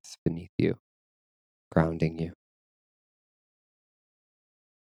the earth beneath you, grounding you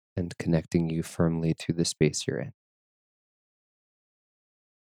and connecting you firmly to the space you're in.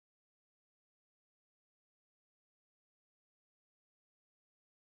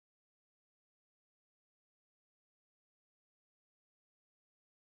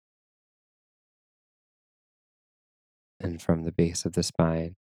 And from the base of the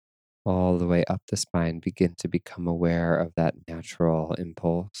spine, all the way up the spine, begin to become aware of that natural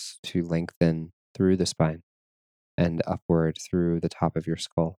impulse to lengthen through the spine and upward through the top of your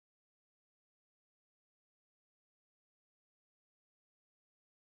skull.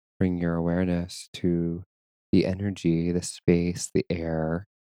 Bring your awareness to the energy, the space, the air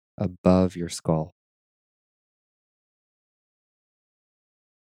above your skull,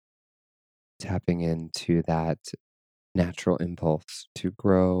 tapping into that natural impulse to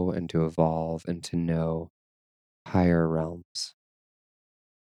grow and to evolve and to know higher realms,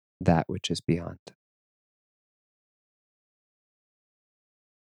 that which is beyond.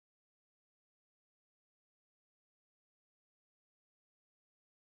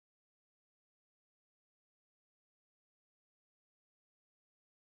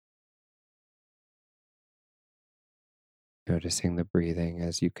 Noticing the breathing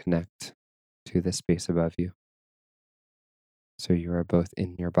as you connect to the space above you. So you are both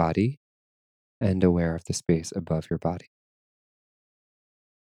in your body and aware of the space above your body.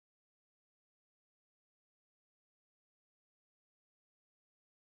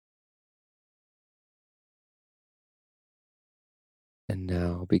 And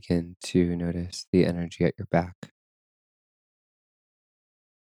now begin to notice the energy at your back.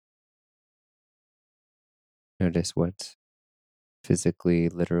 Notice what's physically,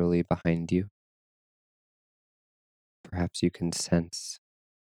 literally behind you. Perhaps you can sense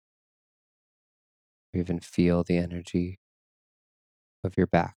or even feel the energy of your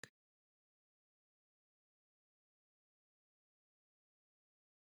back,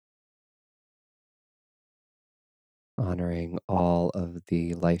 honoring all of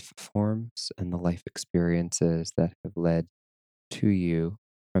the life forms and the life experiences that have led to you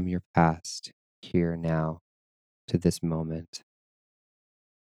from your past here now to this moment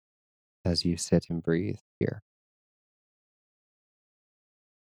as you sit and breathe here,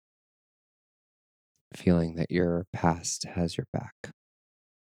 feeling that your past has your back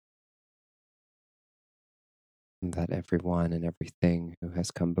and that everyone and everything who has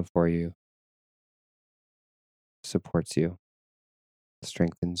come before you supports you,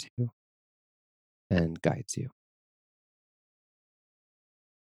 strengthens you, and guides you.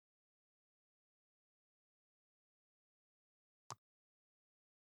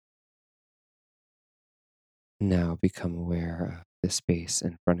 Now become aware of the space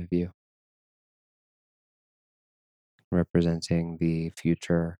in front of you, representing the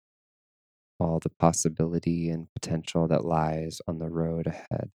future, all the possibility and potential that lies on the road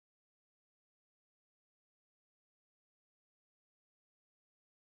ahead.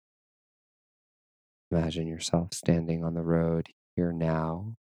 Imagine yourself standing on the road here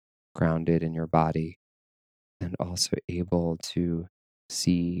now, grounded in your body, and also able to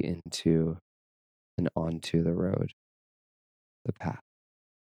see into and onto the road, the path.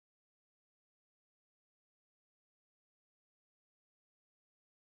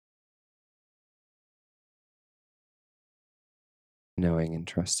 Knowing and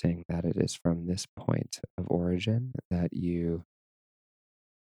trusting that it is from this point of origin that you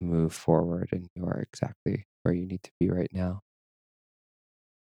move forward and you are exactly where you need to be right now.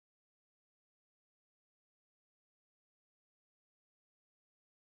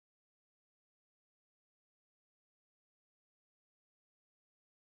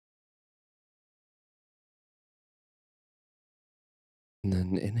 And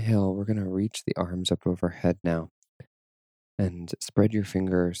then inhale, we're going to reach the arms up overhead now and spread your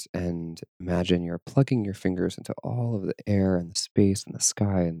fingers and imagine you're plugging your fingers into all of the air and the space and the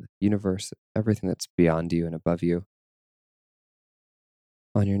sky and the universe, everything that's beyond you and above you.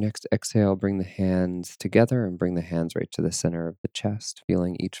 On your next exhale, bring the hands together and bring the hands right to the center of the chest,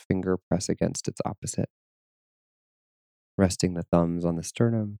 feeling each finger press against its opposite. Resting the thumbs on the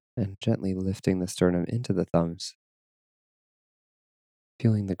sternum and gently lifting the sternum into the thumbs.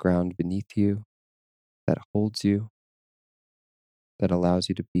 Feeling the ground beneath you that holds you, that allows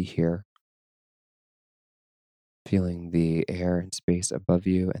you to be here. Feeling the air and space above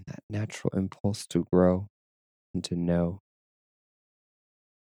you and that natural impulse to grow and to know.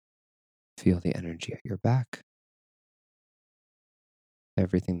 Feel the energy at your back,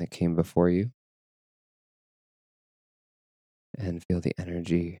 everything that came before you, and feel the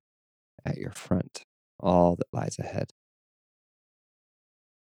energy at your front, all that lies ahead.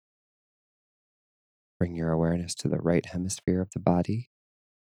 Bring your awareness to the right hemisphere of the body,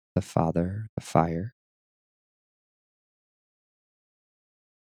 the Father, the fire,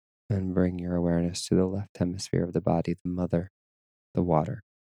 and bring your awareness to the left hemisphere of the body, the Mother, the water.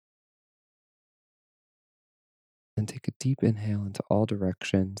 And take a deep inhale into all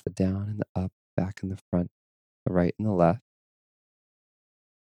directions, the down and the up, back and the front, the right and the left.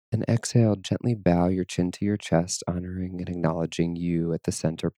 And exhale, gently bow your chin to your chest, honoring and acknowledging you at the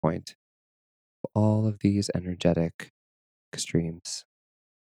center point of all of these energetic extremes.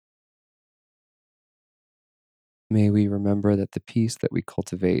 May we remember that the peace that we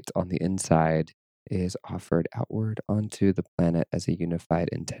cultivate on the inside is offered outward onto the planet as a unified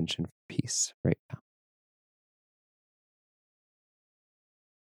intention for peace right now.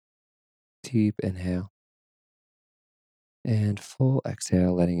 Deep inhale and full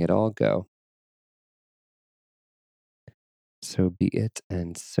exhale, letting it all go. So be it,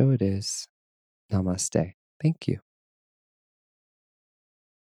 and so it is. Namaste. Thank you.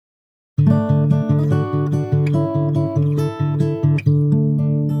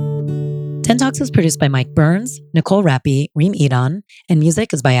 10 Talks is produced by Mike Burns, Nicole Rappi, Reem Edon, and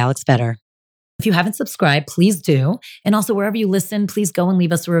music is by Alex Vetter. If you haven't subscribed, please do. And also, wherever you listen, please go and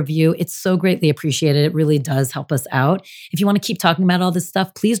leave us a review. It's so greatly appreciated. It really does help us out. If you want to keep talking about all this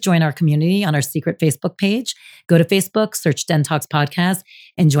stuff, please join our community on our secret Facebook page. Go to Facebook, search Den Talks Podcast,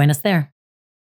 and join us there.